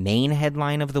the main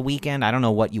headline of the weekend. I don't know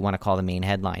what you want to call the main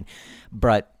headline,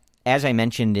 but as I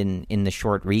mentioned in the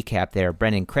short recap there,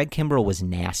 Brendan, Craig Kimbrel was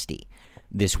nasty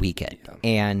this weekend. Yeah.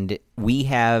 And we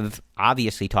have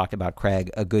obviously talked about Craig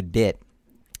a good bit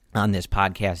on this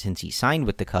podcast since he signed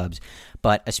with the Cubs,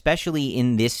 but especially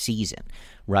in this season,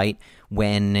 right?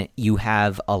 When you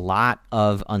have a lot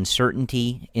of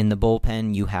uncertainty in the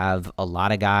bullpen, you have a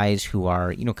lot of guys who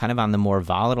are, kind of on the more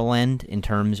volatile end in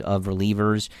terms of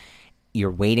relievers. You're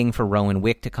waiting for Rowan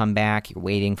Wick to come back. You're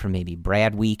waiting for maybe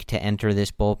Brad Week to enter this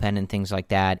bullpen and things like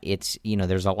that. It's,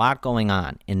 there's a lot going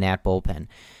on in that bullpen.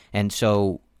 And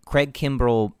so Craig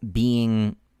Kimbrel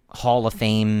being Hall of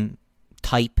Fame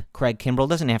type Craig Kimbrel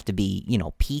doesn't have to be,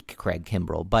 peak Craig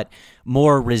Kimbrel, but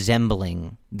more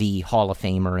resembling the Hall of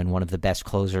Famer and one of the best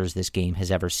closers this game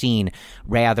has ever seen,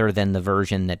 rather than the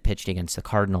version that pitched against the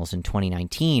Cardinals in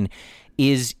 2019,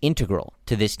 is integral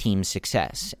to this team's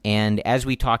success. And as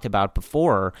we talked about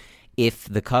before, if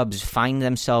the Cubs find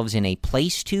themselves in a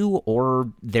place to, or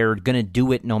they're going to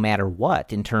do it no matter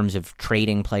what in terms of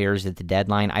trading players at the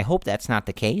deadline, I hope that's not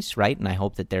the case, right? And I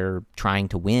hope that they're trying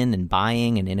to win and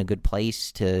buying and in a good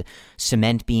place to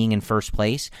cement being in first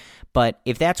place. But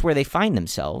if that's where they find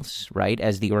themselves, right,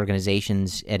 as the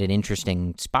organization's at an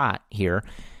interesting spot here,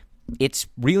 it's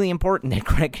really important that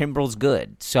Craig Kimbrel's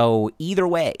good. So either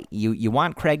way, you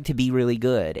want Craig to be really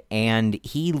good, and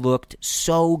he looked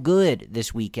so good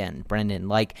this weekend, Brendan.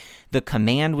 Like, the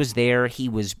command was there. He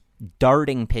was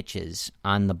darting pitches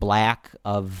on the black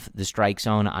of the strike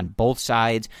zone on both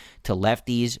sides to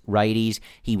lefties, righties.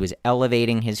 He was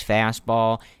elevating his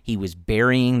fastball. He was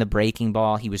burying the breaking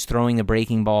ball. He was throwing the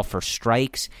breaking ball for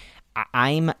strikes.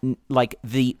 I'm like,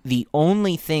 the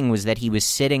only thing was that he was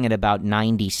sitting at about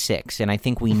 96, and I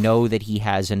think we know that he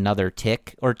has another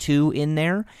tick or two in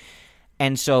there.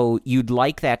 And so you'd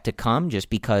like that to come, just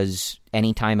because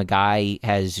anytime a guy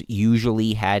has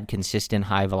usually had consistent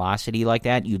high velocity like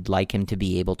that, you'd like him to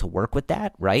be able to work with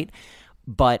that, right?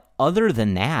 But other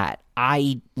than that,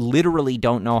 I literally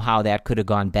don't know how that could have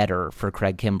gone better for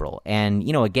Craig Kimbrel. And,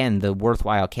 again, the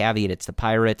worthwhile caveat, it's the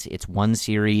Pirates, it's one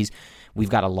series. We've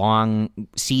got a long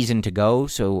season to go,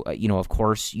 so, of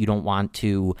course, you don't want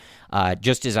to,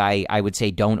 just as I would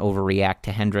say don't overreact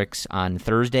to Hendricks on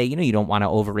Thursday, you don't want to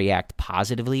overreact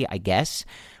positively, I guess.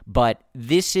 But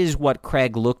this is what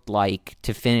Craig looked like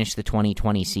to finish the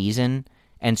 2020 season,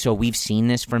 and so we've seen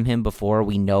this from him before.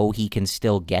 We know he can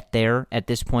still get there at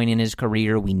this point in his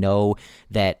career. We know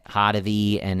that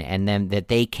Hottovy and them, that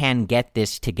they can get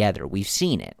this together. We've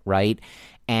seen it, right?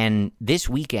 And this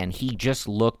weekend, he just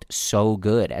looked so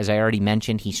good. As I already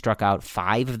mentioned, he struck out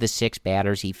 5 of the 6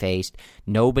 batters he faced.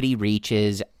 Nobody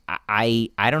reaches. I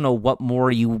don't know what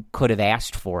more you could have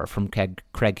asked for from Craig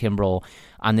Kimbrel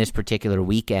on this particular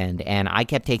weekend, and I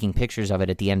kept taking pictures of it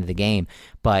at the end of the game.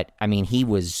 But, I mean, he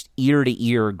was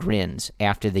ear-to-ear grins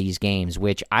after these games,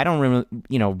 which I don't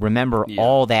remember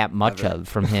all that much of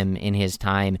from him in his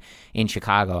time in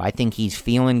Chicago. I think he's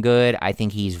feeling good. I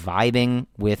think he's vibing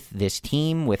with this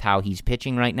team, with how he's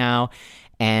pitching right now.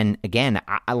 And, again,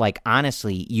 I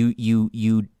honestly,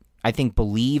 you I think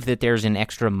believe that there's an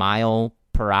extra mile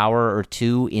per hour or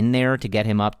two in there to get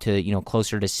him up to,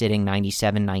 closer to sitting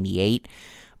 97, 98.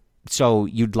 So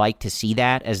you'd like to see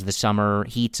that as the summer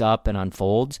heats up and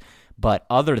unfolds. But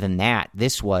other than that,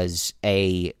 this was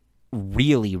a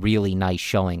really, really nice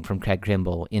showing from Craig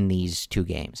Kimbrel in these 2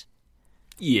 games.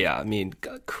 Yeah, I mean,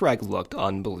 Craig looked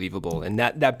unbelievable. And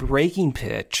that breaking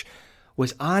pitch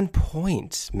was on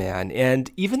point, man.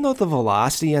 And even though the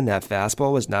velocity on that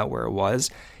fastball was not where it was,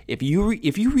 if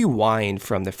you rewind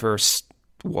from the first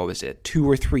 2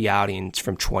 or 3 outings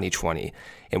from 2020.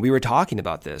 And we were talking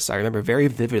about this. I remember very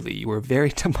vividly. You were very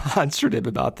demonstrative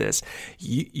about this.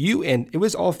 You and it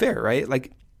was all fair, right?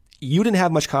 Like, you didn't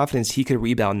have much confidence he could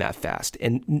rebound that fast,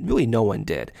 and really no one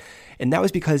did. And that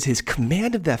was because his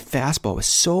command of that fastball was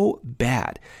so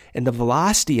bad, and the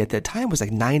velocity at that time was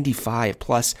like 95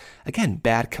 plus, again,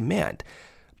 bad command.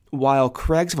 While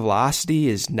Craig's velocity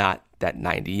is not that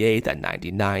 98, that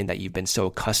 99 that you've been so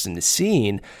accustomed to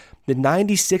seeing, the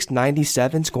 96,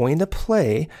 97 is going to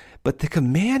play, but the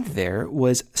command there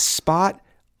was spot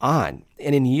on.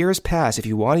 And in years past, if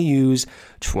you want to use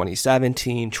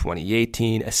 2017,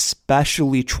 2018,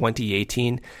 especially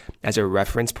 2018 as a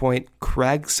reference point,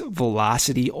 Craig's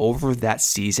velocity over that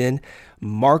season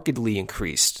markedly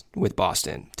increased with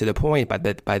Boston to the point by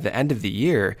the end of the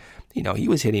year, he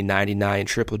was hitting 99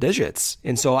 triple digits.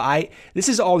 And so this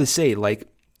is all to say, like,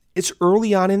 it's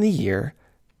early on in the year.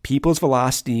 People's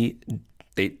velocity,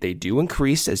 they do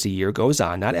increase as the year goes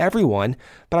on. Not everyone,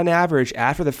 but on average,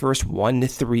 after the first 1 to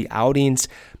 3 outings,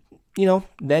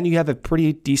 then you have a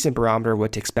pretty decent barometer of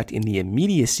what to expect in the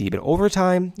immediacy. But over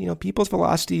time, people's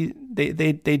velocity,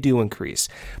 they do increase.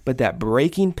 But that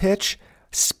breaking pitch,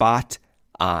 spot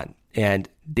on. And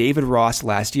David Ross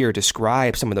last year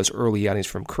described some of those early outings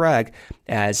from Craig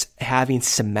as having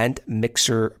cement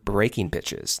mixer breaking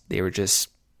pitches. They were just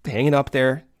hanging up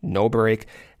there, no break.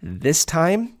 This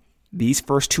time, these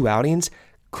first 2 outings,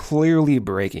 clearly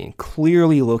breaking,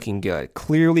 clearly looking good,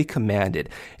 clearly commanded,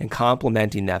 and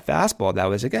complementing that fastball that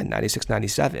was, again, 96,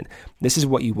 97. This is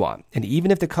what you want. And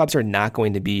even if the Cubs are not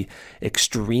going to be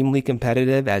extremely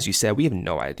competitive, as you said, we have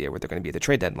no idea where they're going to be at the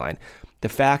trade deadline. The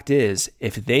fact is,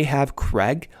 if they have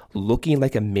Craig looking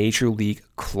like a major league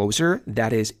closer,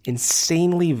 that is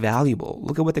insanely valuable.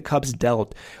 Look at what the Cubs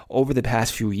dealt over the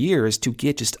past few years to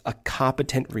get just a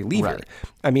competent reliever. Right.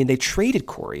 I mean, they traded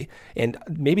Corey, and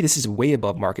maybe this is way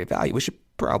above market value, which it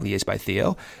probably is by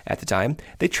Theo at the time.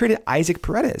 They traded Isaac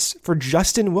Paredes for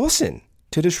Justin Wilson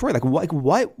to Detroit. Like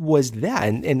what was that?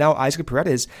 And now Isaac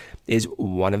Paredes is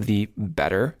one of the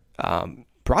better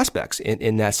prospects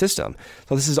in that system.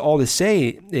 So this is all to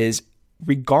say is,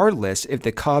 regardless if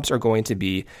the Cubs are going to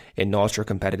be an ultra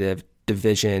competitive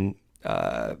division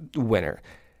winner,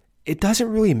 it doesn't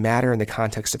really matter in the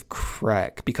context of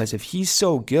Craig, because if he's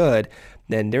so good,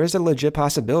 then there's a legit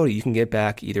possibility you can get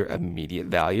back either immediate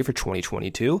value for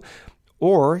 2022,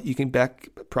 or you can back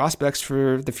prospects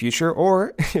for the future,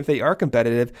 or if they are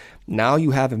competitive, now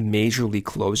you have a major league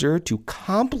closer to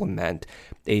complement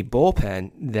a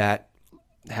bullpen that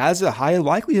has a high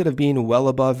likelihood of being well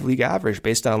above league average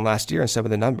based on last year and some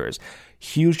of the numbers.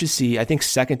 Huge to see. I think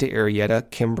second to Arrieta,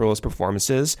 Kimbrel's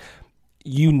performances,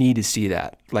 you need to see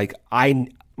that. Like,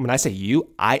 when I say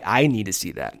I need to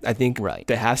see that. I think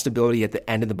to have stability at the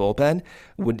end of the bullpen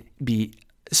would be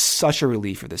such a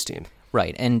relief for this team.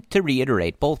 Right. And to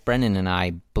reiterate, both Brendan and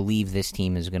I believe this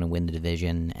team is going to win the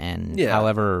division, and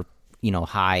however,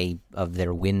 high of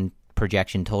their win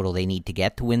projection total they need to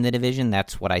get to win the division,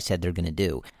 that's what I said they're going to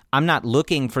do. I'm not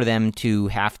looking for them to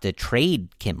have to trade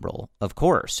Kimbrel, of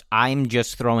course. I'm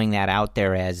just throwing that out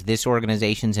there as this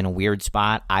organization's in a weird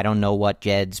spot. I don't know what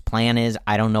Jed's plan is.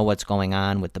 I don't know what's going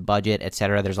on with the budget,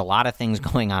 etc. There's a lot of things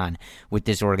going on with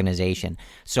this organization.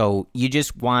 So you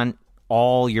just want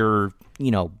all your,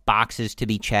 boxes to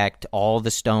be checked, all the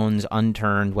stones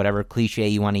unturned, whatever cliche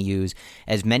you want to use,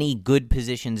 as many good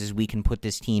positions as we can put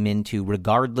this team into,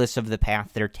 regardless of the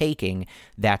path they're taking.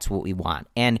 That's what we want.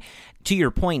 And to your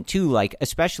point too,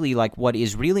 especially what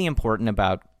is really important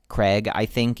about Craig, I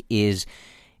think, is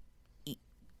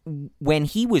when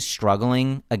he was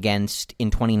struggling against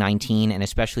in 2019 and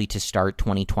especially to start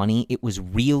 2020, it was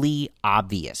really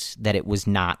obvious that it was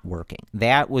not working.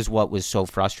 That was what was so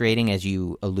frustrating, as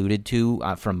you alluded to,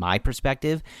 from my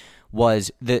perspective, was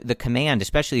the command,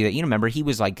 especially that, remember, he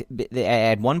was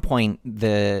at one point,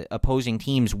 the opposing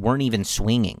teams weren't even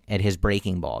swinging at his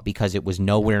breaking ball because it was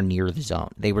nowhere near the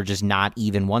zone. They were just not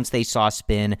even, once they saw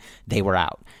spin, they were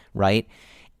out, right?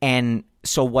 And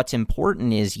so what's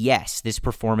important is, yes, this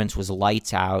performance was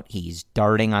lights out. He's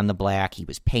darting on the black. He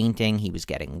was painting. He was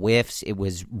getting whiffs. It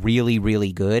was really,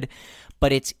 really good.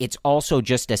 But it's also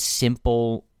just a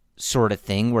simple sort of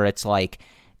thing where it's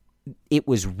it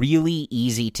was really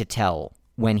easy to tell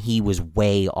when he was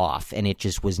way off and it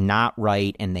just was not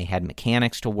right, and they had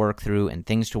mechanics to work through and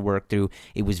things to work through.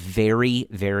 It was very,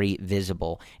 very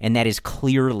visible. And that is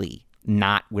clearly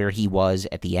not where he was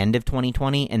at the end of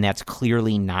 2020, and that's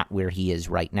clearly not where he is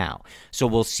right now. So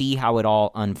we'll see how it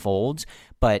all unfolds,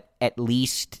 but at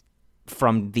least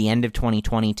from the end of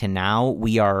 2020 to now,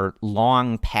 we are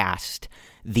long past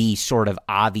the sort of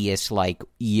obvious,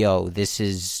 this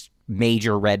is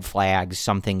major red flags,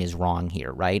 something is wrong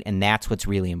here, right? And that's what's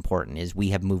really important, is we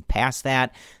have moved past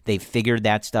that. They've figured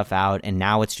that stuff out, and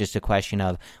now it's just a question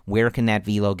of where can that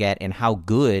velo get and how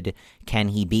good can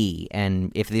he be?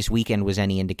 And if this weekend was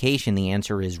any indication, the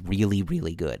answer is really,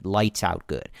 really good. Lights out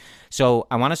good. So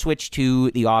I want to switch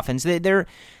to the offense. There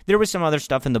was some other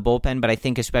stuff in the bullpen, but I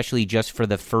think especially just for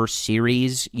the first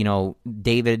series, you know,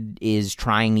 David is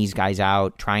trying these guys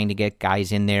out, trying to get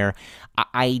guys in there.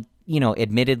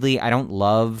 Admittedly, I don't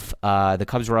love the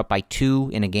Cubs were up by 2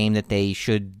 in a game that they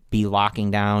should be locking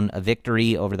down a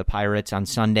victory over the Pirates on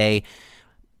Sunday.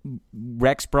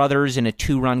 Rex Brothers in a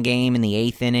 2-run game in the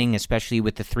 8th inning, especially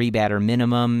with the 3-batter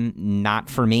minimum, not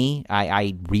for me.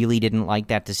 I really didn't like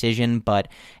that decision, but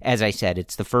as I said,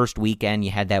 it's the first weekend.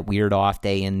 You had that weird off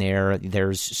day in there.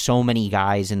 There's so many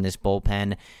guys in this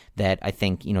bullpen that I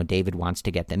think, you know, David wants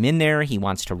to get them in there. He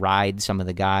wants to ride some of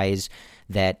the guys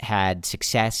that had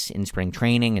success in spring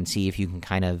training and see if you can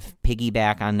kind of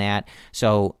piggyback on that.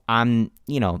 So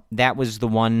that was the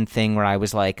one thing where I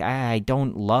was like, I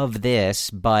don't love this,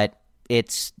 but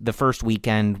it's the first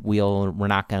weekend. We're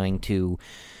not going to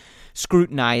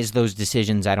scrutinize those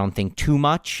decisions, I don't think, too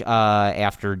much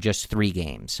after just 3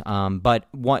 games. But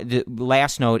the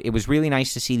last note, it was really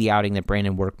nice to see the outing that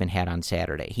Brandon Workman had on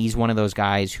Saturday. He's one of those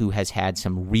guys who has had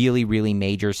some really, really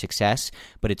major success,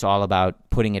 but it's all about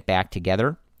putting it back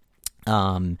together.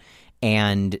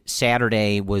 And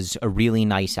Saturday was a really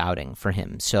nice outing for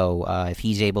him. So if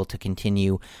he's able to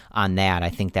continue on that, I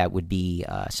think that would be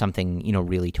something, you know,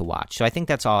 really to watch. So I think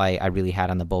that's all I really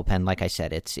had on the bullpen. Like I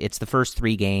said, it's the first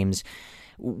 3 games.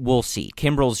 We'll see.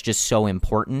 Kimbrel's just so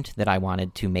important that I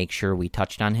wanted to make sure we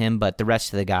touched on him, but the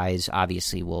rest of the guys,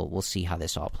 obviously, we'll see how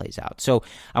this all plays out. So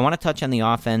I want to touch on the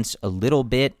offense a little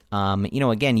bit.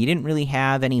 Again, you didn't really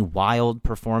have any wild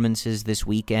performances this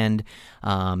weekend.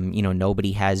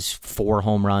 Nobody has 4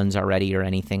 home runs already or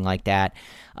anything like that.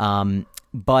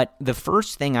 But the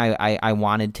first thing I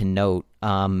wanted to note,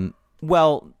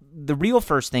 the real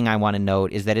first thing I want to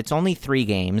note is that it's only 3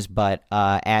 games, but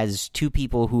as 2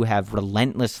 people who have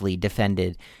relentlessly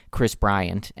defended Kris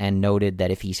Bryant and noted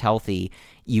that if he's healthy,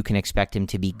 you can expect him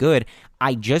to be good,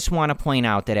 I just want to point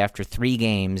out that after 3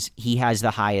 games, he has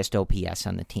the highest OPS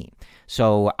on the team.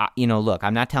 So, look,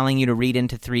 I'm not telling you to read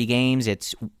into 3 games.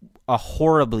 It's a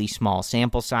horribly small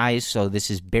sample size, so this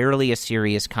is barely a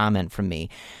serious comment from me.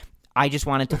 I just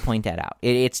wanted to point that out.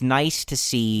 It's nice to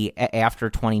see after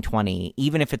 2020,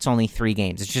 even if it's only 3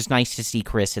 games, it's just nice to see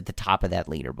Kris at the top of that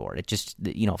leaderboard. It just,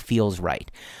 feels right.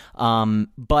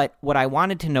 But what I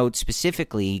wanted to note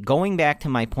specifically, going back to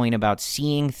my point about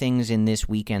seeing things in this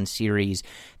weekend series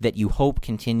that you hope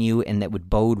continue and that would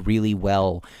bode really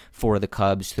well for the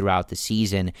Cubs throughout the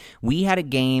season, we had a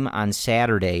game on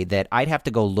Saturday that I'd have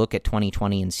to go look at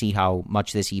 2020 and see how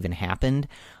much this even happened.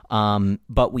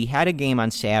 But we had a game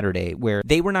on Saturday where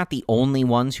they were not the only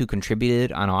ones who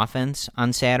contributed on offense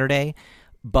on Saturday,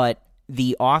 but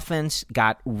the offense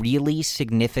got really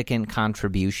significant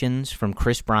contributions from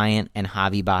Kris Bryant and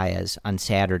Javi Baez on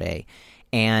Saturday.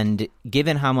 And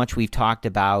given how much we've talked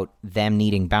about them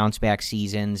needing bounce-back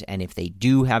seasons, and if they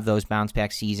do have those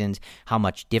bounce-back seasons, how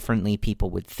much differently people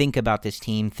would think about this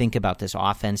team, think about this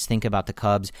offense, think about the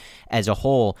Cubs as a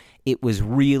whole, it was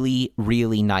really,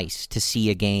 really nice to see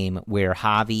a game where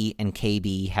Javi and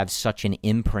KB have such an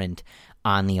imprint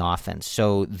on the offense.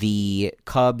 So the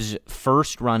Cubs'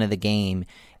 first run of the game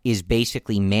is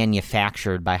basically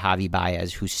manufactured by Javi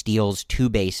Baez, who steals 2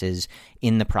 bases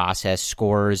in the process,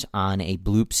 scores on a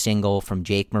bloop single from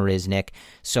Jake Marisnick.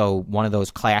 So one of those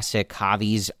classic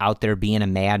Javi's out there being a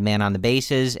madman on the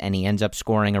bases, and he ends up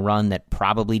scoring a run that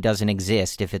probably doesn't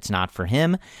exist if it's not for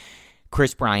him.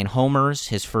 Kris Bryant homers,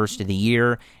 his first of the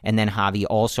year, and then Javi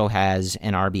also has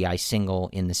an RBI single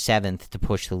in the 7th to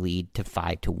push the lead to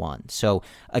 5-1. So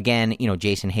again,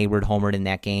 Jason Hayward homered in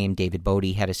that game. David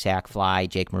Bodie had a sac fly.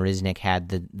 Jake Marisnick had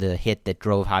the hit that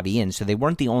drove Javi in. So they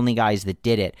weren't the only guys that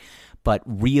did it, but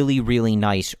really, really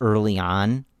nice early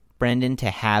on, Brendan, to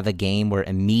have a game where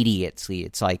immediately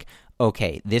it's like,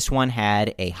 okay, this one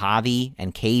had a Javi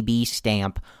and KB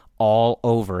stamp all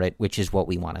over it, which is what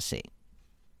we want to see.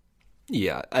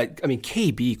 Yeah, I mean,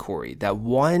 KB, Corey, that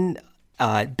one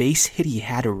base hit he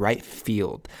had to right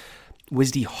field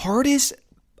was the hardest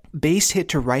base hit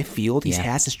to right field he's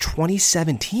had since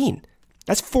 2017.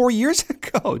 That's 4 years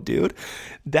ago, dude.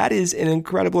 That is an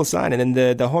incredible sign. And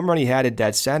then the home run he had at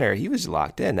dead center, he was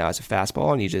locked in. That was a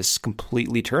fastball, and he just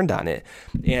completely turned on it.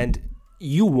 And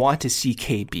you want to see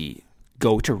KB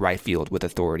go to right field with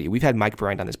authority. We've had Mike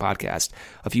Bryant on this podcast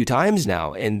a few times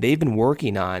now, and they've been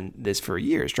working on this for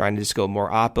years, trying to just go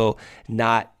more oppo,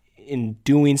 not in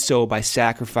doing so by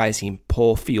sacrificing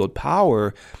pull field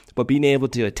power, but being able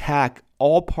to attack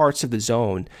all parts of the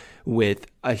zone with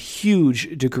a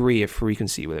huge degree of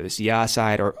frequency, whether it's the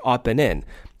outside or up and in.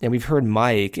 And we've heard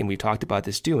Mike, and we talked about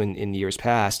this too in years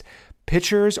past,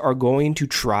 pitchers are going to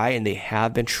try, and they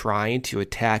have been trying to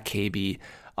attack KB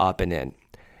up and in.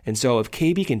 And so if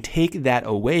KB can take that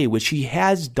away, which he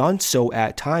has done so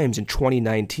at times in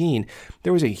 2019,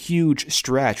 there was a huge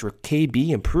stretch where KB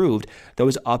improved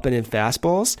those up and in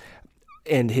fastballs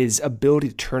and his ability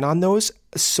to turn on those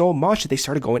so much that they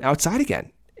started going outside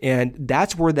again. And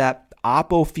that's where that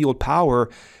oppo field power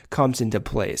comes into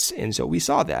place. And so we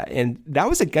saw that. And that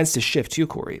was against the shift too,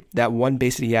 Corey. That one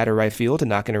base that he had at right field and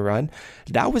not going to run,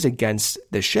 that was against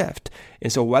the shift.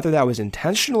 And so whether that was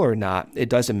intentional or not, it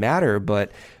doesn't matter.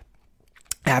 But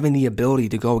having the ability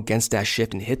to go against that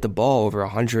shift and hit the ball over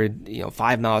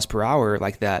 5 miles per hour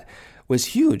like that was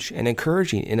huge and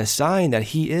encouraging, and a sign that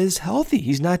he is healthy.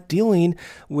 He's not dealing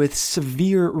with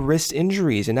severe wrist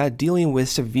injuries and not dealing with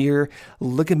severe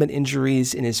ligament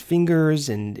injuries in his fingers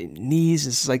and knees.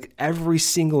 It's like every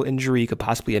single injury you could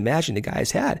possibly imagine the guy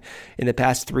has had in the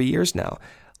past 3 years now.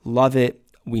 Love it.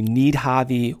 We need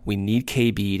Javi. We need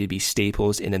KB to be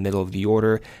staples in the middle of the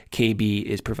order. KB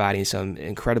is providing some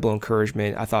incredible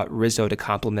encouragement. I thought Rizzo to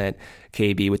complement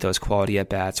KB with those quality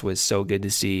at-bats was so good to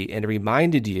see, and it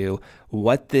reminded you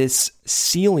what this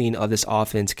ceiling of this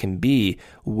offense can be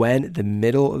when the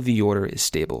middle of the order is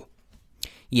stable.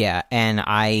 Yeah, and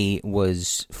I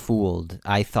was fooled.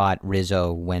 I thought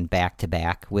Rizzo went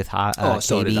back-to-back with KB.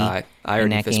 So did I. In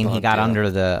that game, he got under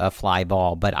a fly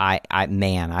ball. But I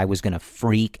was going to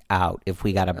freak out if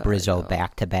we got a Rizzo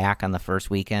back-to-back on the first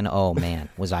weekend. Oh, man,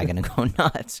 was I going to go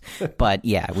nuts. But,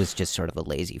 yeah, it was just sort of a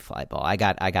lazy fly ball. I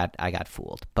got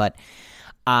fooled. But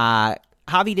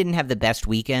Javi didn't have the best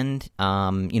weekend,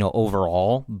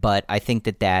 overall, but I think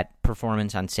that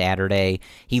performance on Saturday,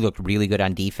 he looked really good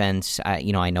on defense.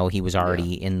 I know he was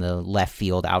already in the left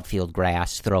field, outfield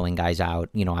grass, throwing guys out,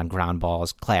 on ground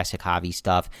balls, classic Javi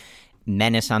stuff.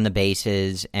 Menace on the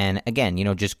bases, and again,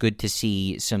 just good to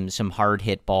see some hard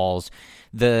hit balls.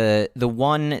 The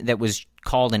one that was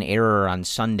called an error on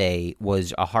Sunday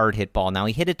was a hard hit ball. Now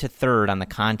he hit it to third on the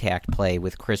contact play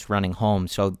with Chris running home,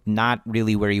 so not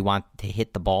really where you want to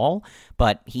hit the ball,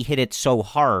 but he hit it so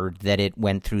hard that it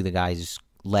went through the guy's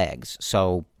legs.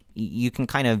 So you can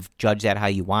kind of judge that how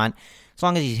you want. As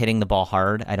long as he's hitting the ball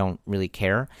hard, I don't really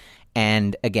care.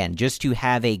 And again, just to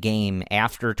have a game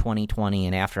after 2020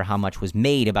 and after how much was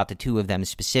made about the two of them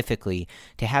specifically,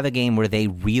 to have a game where they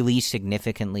really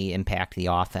significantly impact the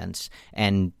offense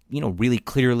and, really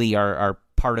clearly are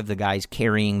part of the guys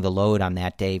carrying the load on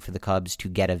that day for the Cubs to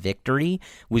get a victory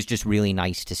was just really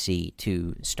nice to see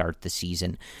to start the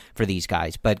season for these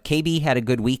guys. But KB had a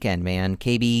good weekend, man.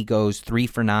 KB goes 3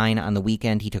 for 9 on the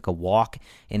weekend. He took a walk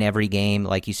in every game,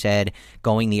 like you said,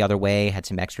 going the other way, had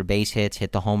some extra base hits,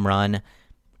 hit the home run.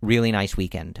 Really nice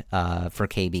weekend for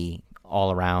KB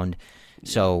all around.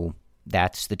 So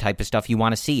that's the type of stuff you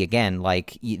want to see. Again,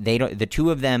 like the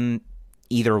two of them,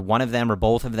 either one of them or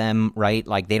both of them, right?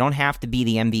 Like they don't have to be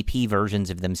the MVP versions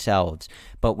of themselves,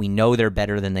 but we know they're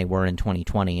better than they were in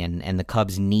 2020, and the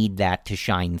Cubs need that to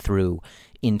shine through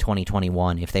in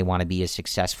 2021 if they want to be as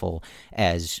successful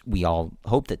as we all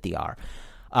hope that they are.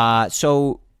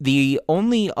 So the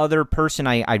only other person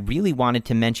I really wanted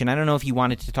to mention, I don't know if you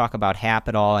wanted to talk about Happ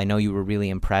at all. I know you were really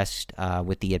impressed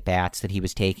with the at-bats that he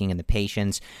was taking and the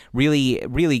patience. Really,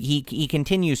 he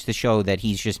continues to show that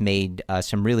he's just made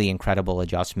some really incredible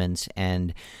adjustments,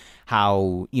 and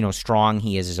how strong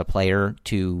he is as a player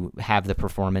to have the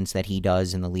performance that he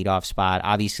does in the leadoff spot.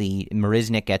 Obviously,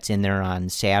 Marisnick gets in there on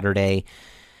Saturday.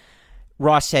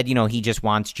 Ross said, he just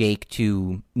wants Jake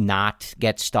to not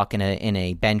get stuck in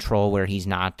a bench role where he's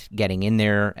not getting in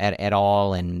there at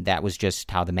all, and that was just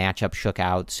how the matchup shook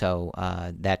out. So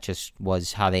that just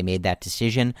was how they made that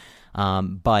decision.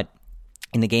 But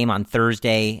in the game on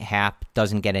Thursday, Happ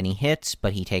doesn't get any hits,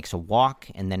 but he takes a walk,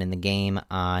 and then in the game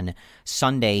on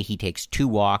Sunday, he takes 2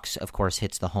 walks, of course,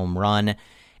 hits the home run.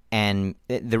 And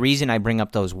the reason I bring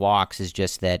up those walks is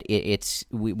just that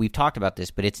we've talked about this,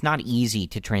 but it's not easy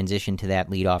to transition to that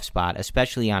leadoff spot,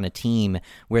 especially on a team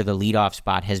where the leadoff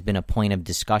spot has been a point of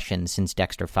discussion since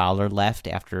Dexter Fowler left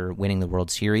after winning the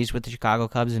World Series with the Chicago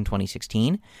Cubs in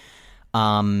 2016.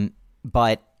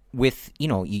 But with,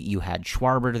 you had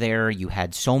Schwarber there, you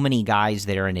had so many guys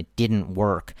there, and it didn't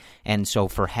work. And so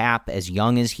for Happ, as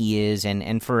young as he is,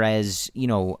 and for as,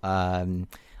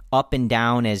 up and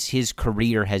down as his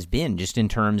career has been, just in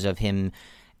terms of him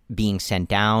being sent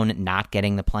down, not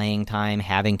getting the playing time,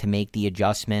 having to make the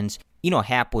adjustments.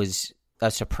 Happ was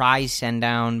a surprise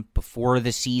send-down before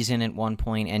the season at one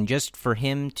point, and just for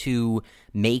him to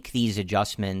make these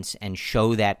adjustments and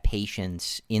show that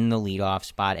patience in the leadoff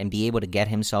spot and be able to get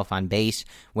himself on base,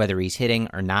 whether he's hitting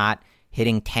or not,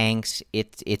 hitting tanks,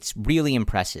 it's really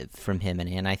impressive from him,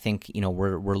 and I think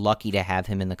we're lucky to have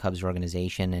him in the Cubs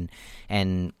organization,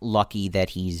 and lucky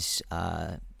that he's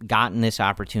gotten this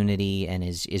opportunity and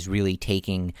is really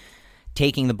taking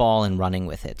the ball and running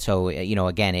with it. So,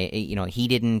 again, he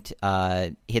didn't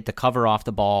hit the cover off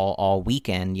the ball all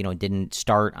weekend, didn't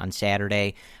start on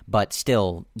Saturday, but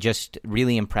still just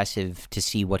really impressive to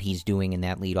see what he's doing in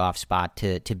that leadoff spot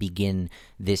to begin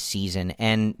this season.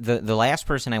 And the last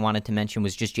person I wanted to mention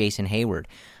was just Jason Heyward,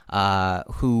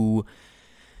 who,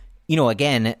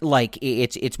 again, like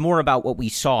it's more about what we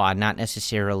saw, not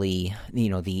necessarily,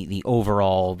 the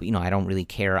overall, I don't really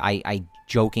care. I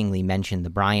jokingly mentioned the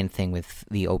Brian thing with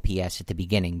the OPS at the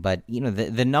beginning, but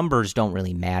the numbers don't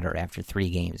really matter after 3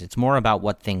 games. It's more about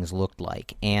what things looked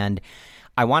like. And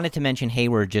I wanted to mention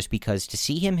Heyward just because to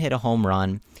see him hit a home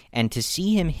run and to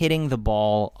see him hitting the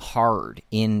ball hard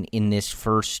in this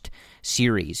first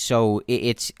series. So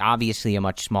it's obviously a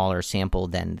much smaller sample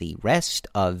than the rest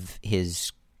of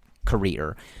his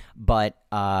career, but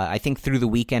I think through the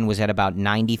weekend was at about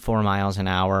 94 miles an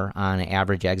hour on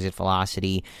average exit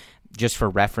velocity. Just for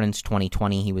reference,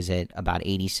 2020 he was at about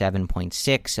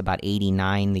 87.6, about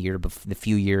 89 the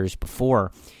few years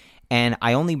before. And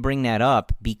I only bring that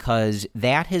up because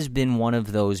that has been one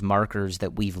of those markers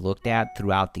that we've looked at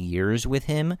throughout the years with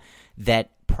him,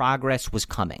 that progress was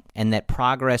coming, and that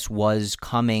progress was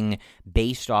coming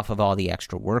based off of all the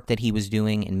extra work that he was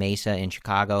doing in Mesa, in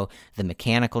Chicago, the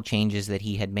mechanical changes that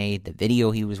he had made, the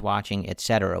video he was watching,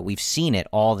 etc. We've seen it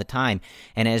all the time.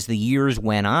 And as the years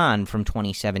went on from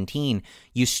 2017,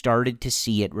 you started to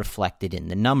see it reflected in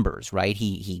the numbers, right?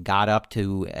 He got up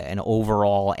to an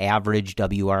overall average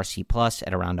WRC plus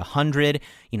at around 100,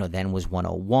 then was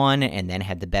 101, and then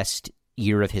had the best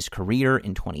year of his career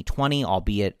in 2020,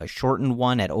 albeit a shortened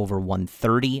one at over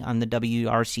 130 on the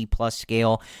WRC plus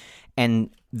scale.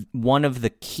 And one of the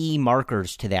key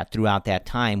markers to that throughout that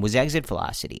time was exit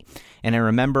velocity. And I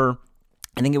remember,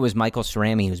 I think it was Michael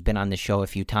Cerami, who's been on the show a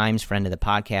few times, friend of the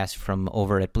podcast from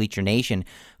over at Bleacher Nation,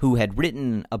 who had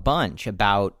written a bunch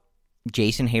about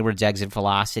Jason Heyward's exit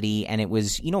velocity, and it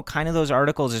was, kind of those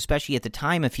articles, especially at the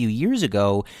time a few years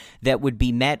ago, that would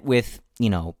be met with,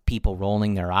 people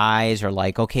rolling their eyes or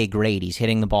like, okay, great, he's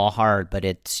hitting the ball hard, but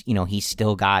it's, he's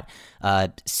still got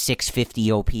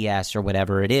 650 OPS or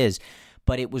whatever it is.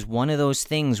 But it was one of those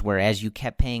things where as you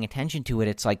kept paying attention to it,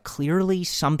 it's like clearly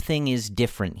something is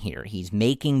different here. He's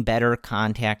making better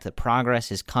contact. The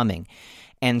progress is coming.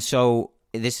 And so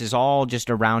this is all just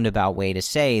a roundabout way to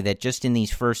say that just in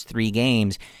these first 3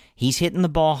 games, he's hitting the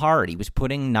ball hard. He was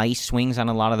putting nice swings on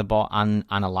a lot of the ball on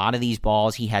a lot of these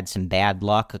balls. He had some bad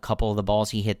luck. A couple of the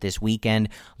balls he hit this weekend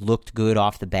looked good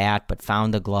off the bat, but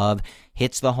found the glove,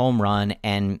 hits the home run,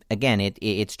 and again,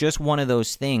 it's just one of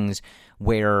those things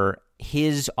where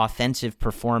his offensive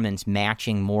performance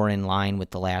matching more in line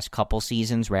with the last couple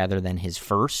seasons rather than his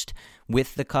first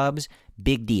with the Cubs.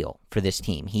 Big deal for this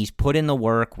team. He's put in the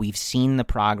work. We've seen the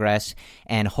progress,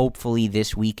 and hopefully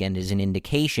this weekend is an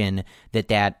indication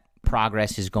that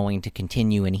progress is going to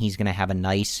continue, and he's going to have a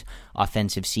nice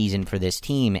offensive season for this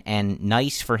team. And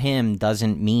nice for him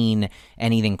doesn't mean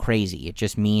anything crazy. It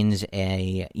just means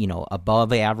a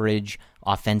above average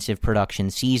offensive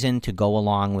production season to go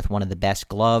along with one of the best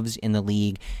gloves in the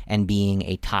league and being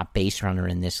a top base runner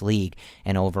in this league.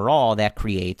 And overall, that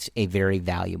creates a very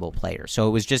valuable player. So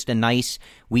it was just a nice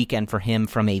weekend for him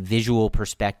from a visual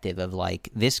perspective of like,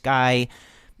 this guy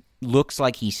looks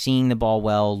like he's seeing the ball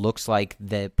well, looks like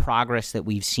the progress that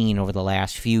we've seen over the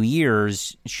last few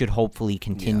years should hopefully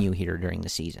continue here during the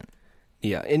season.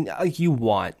 Yeah, and you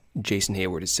want Jason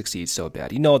Heyward to succeed so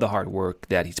bad. You know the hard work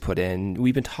that he's put in.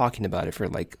 We've been talking about it for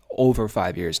like over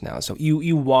 5 years now. So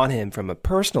you want him from a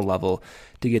personal level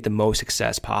to get the most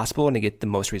success possible and to get the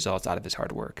most results out of his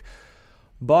hard work.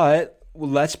 But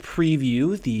let's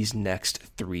preview these next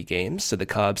 3 games. So the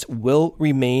Cubs will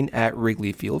remain at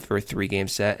Wrigley Field for a 3-game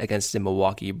set against the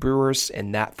Milwaukee Brewers,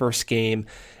 and that first game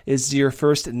is your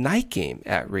first night game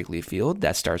at Wrigley Field.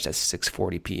 That starts at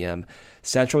 6:40 p.m.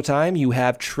 Central Time. You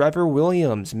have Trevor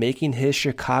Williams making his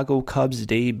Chicago Cubs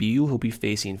debut. He'll be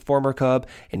facing former Cub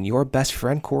and your best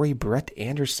friend, Corey Brett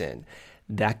Anderson.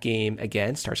 That game,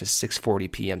 again, starts at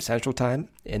 6:40 p.m. Central Time.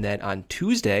 And then on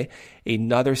Tuesday,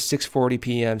 Another 6:40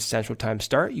 p.m. Central Time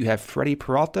start. You have Freddie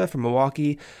Peralta from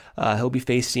Milwaukee. He'll be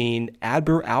facing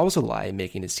Adbert Alzolay,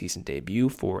 making his season debut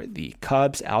for the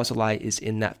Cubs. Alzolay is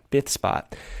in that 5th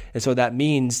spot. And so that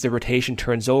means the rotation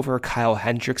turns over. Kyle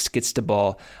Hendricks gets the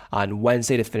ball on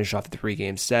Wednesday to finish off the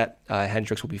 3-game set.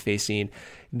 Hendricks will be facing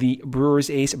the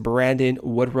Brewers ace Brandon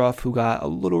Woodruff, who got a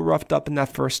little roughed up in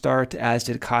that first start, as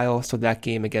did Kyle. So that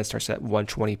game again starts at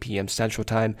 1:20 p.m. Central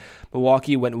Time.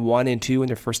 Milwaukee went 1-2 in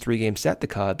their first 3-game set. The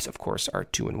Cubs, of course, are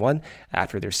 2-1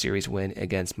 after their series win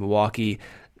against Milwaukee.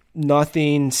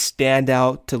 Nothing stand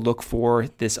out to look for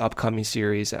this upcoming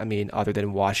series. I mean, other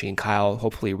than watching Kyle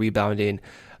hopefully rebounding.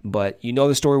 But you know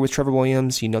the story with Trevor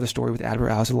Williams. You know the story with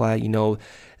Adbert Alzolay. You know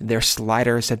their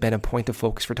sliders have been a point of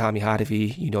focus for Tommy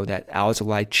Hotovy. You know that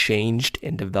Alzolay changed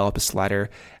and developed a slider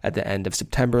at the end of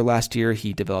September last year.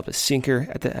 He developed a sinker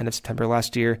at the end of September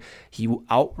last year. He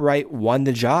outright won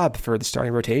the job for the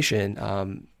starting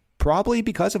rotation. Probably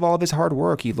because of all of his hard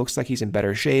work. He looks like he's in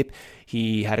better shape.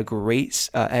 He had a great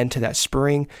end to that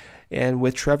spring. And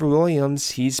with Trevor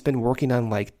Williams, he's been working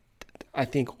on I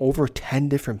think over 10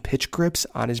 different pitch grips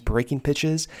on his breaking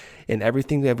pitches, and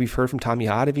everything that we've heard from Tommy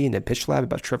Hotovy in the pitch lab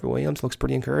about Trevor Williams looks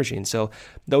pretty encouraging. So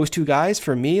those two guys,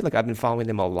 for me, I've been following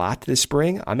them a lot this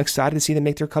spring. I'm excited to see them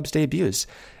make their Cubs debuts,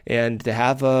 and to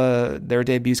have their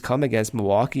debuts come against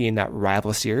Milwaukee in that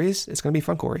rival series, it's going to be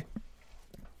fun, Corey.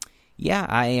 Yeah,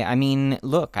 I mean,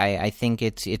 look, I think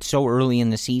it's so early in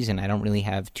the season. I don't really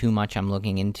have too much I'm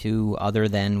looking into other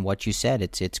than what you said.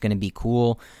 It's going to be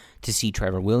cool to see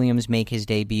Trevor Williams make his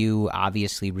debut,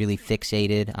 obviously really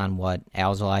fixated on what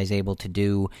Alzolay is able to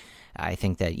do. I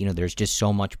think that, there's just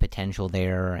so much potential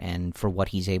there, and for what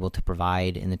he's able to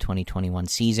provide in the 2021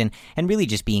 season, and really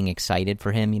just being excited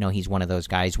for him. He's one of those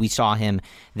guys. We saw him,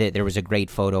 there was a great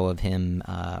photo of him,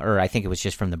 or I think it was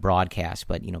just from the broadcast,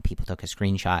 but, people took a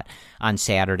screenshot on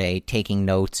Saturday taking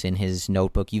notes in his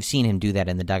notebook. You've seen him do that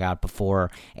in the dugout before,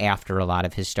 after a lot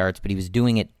of his starts, but he was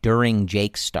doing it during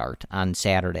Jake's start on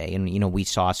Saturday. And, we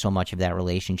saw so much of that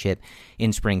relationship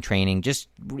in spring training. Just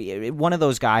one of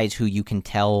those guys who you can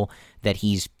tell that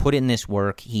he's put in this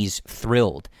work. He's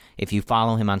thrilled. If you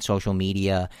follow him on social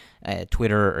media,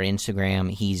 Twitter or Instagram,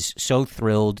 he's so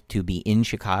thrilled to be in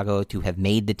Chicago, to have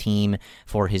made the team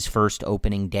for his first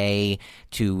opening day,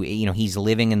 to, he's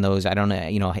living in those, I don't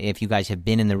know, if you guys have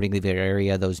been in the Wrigleyville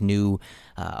area, those new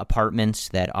apartments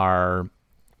that are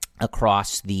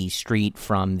across the street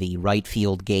from the right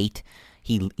field gate.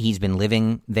 He's been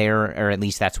living there, or at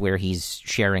least that's where he's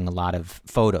sharing a lot of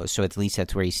photos. So at least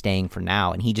that's where he's staying for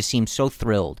now. And he just seems so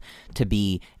thrilled to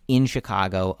be in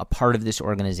Chicago, a part of this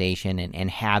organization, and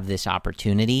have this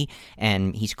opportunity.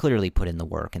 And he's clearly put in the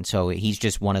work. And so he's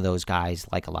just one of those guys,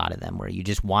 like a lot of them, where you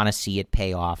just want to see it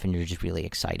pay off, and you're just really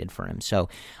excited for him. So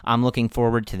I'm looking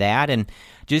forward to that, and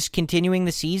just continuing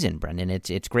the season, Brendan.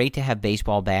 It's great to have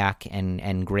baseball back,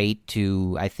 and great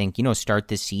to, I think, start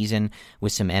this season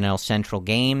with some NL Central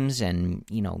games, and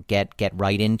get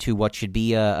right into what should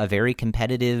be a very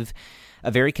competitive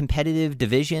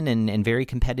division and very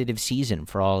competitive season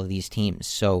for all of these teams.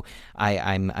 So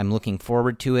I'm looking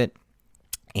forward to it.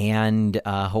 And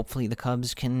hopefully the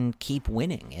Cubs can keep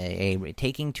winning.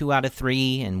 Taking 2 out of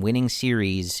 3 and winning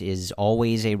series is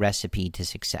always a recipe to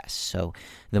success. So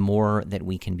the more that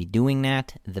we can be doing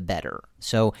that, the better.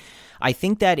 So I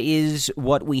think that is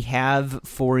what we have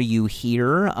for you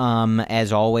here.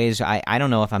 As always, I don't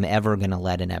know if I'm ever going to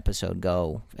let an episode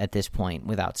go at this point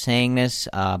without saying this,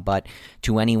 but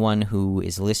to anyone who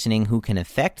is listening who can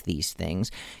affect these things,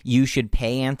 you should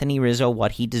pay Anthony Rizzo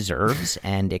what he deserves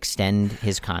and extend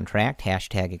his contract,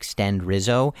 #extend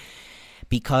Rizzo,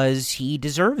 because he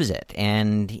deserves it,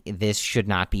 and this should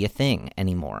not be a thing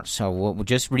anymore. So we'll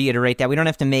just reiterate that. We don't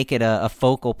have to make it a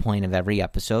focal point of every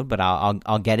episode, but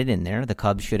I'll get it in there. The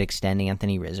Cubs should extend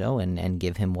Anthony Rizzo and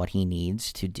give him what he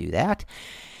needs to do that.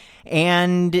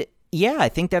 And yeah, I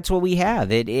think that's what we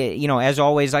have. It as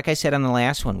always, like I said on the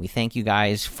last one, we thank you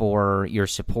guys for your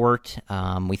support.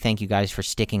 We thank you guys for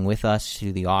sticking with us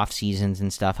through the off seasons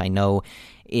and stuff. I know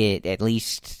it, at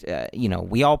least,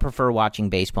 we all prefer watching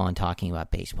baseball and talking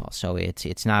about baseball. So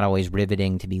it's not always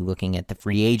riveting to be looking at the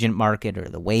free agent market or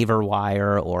the waiver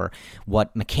wire or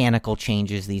what mechanical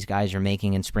changes these guys are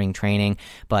making in spring training.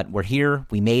 But we're here.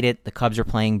 We made it. The Cubs are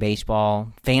playing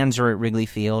baseball. Fans are at Wrigley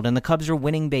Field, and the Cubs are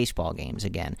winning baseball games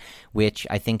again, which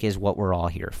I think is what we're all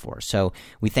here for. So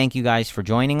we thank you guys for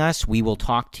joining us. We will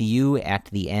talk to you at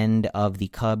the end of the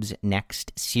Cubs'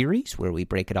 next series, where we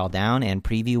break it all down and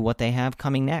preview what they have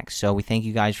coming next. So we thank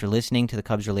you guys for listening to the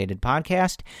Cubs Related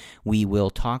Podcast. We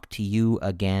will talk to you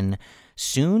again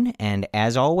soon, and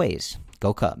as always,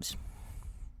 go Cubs.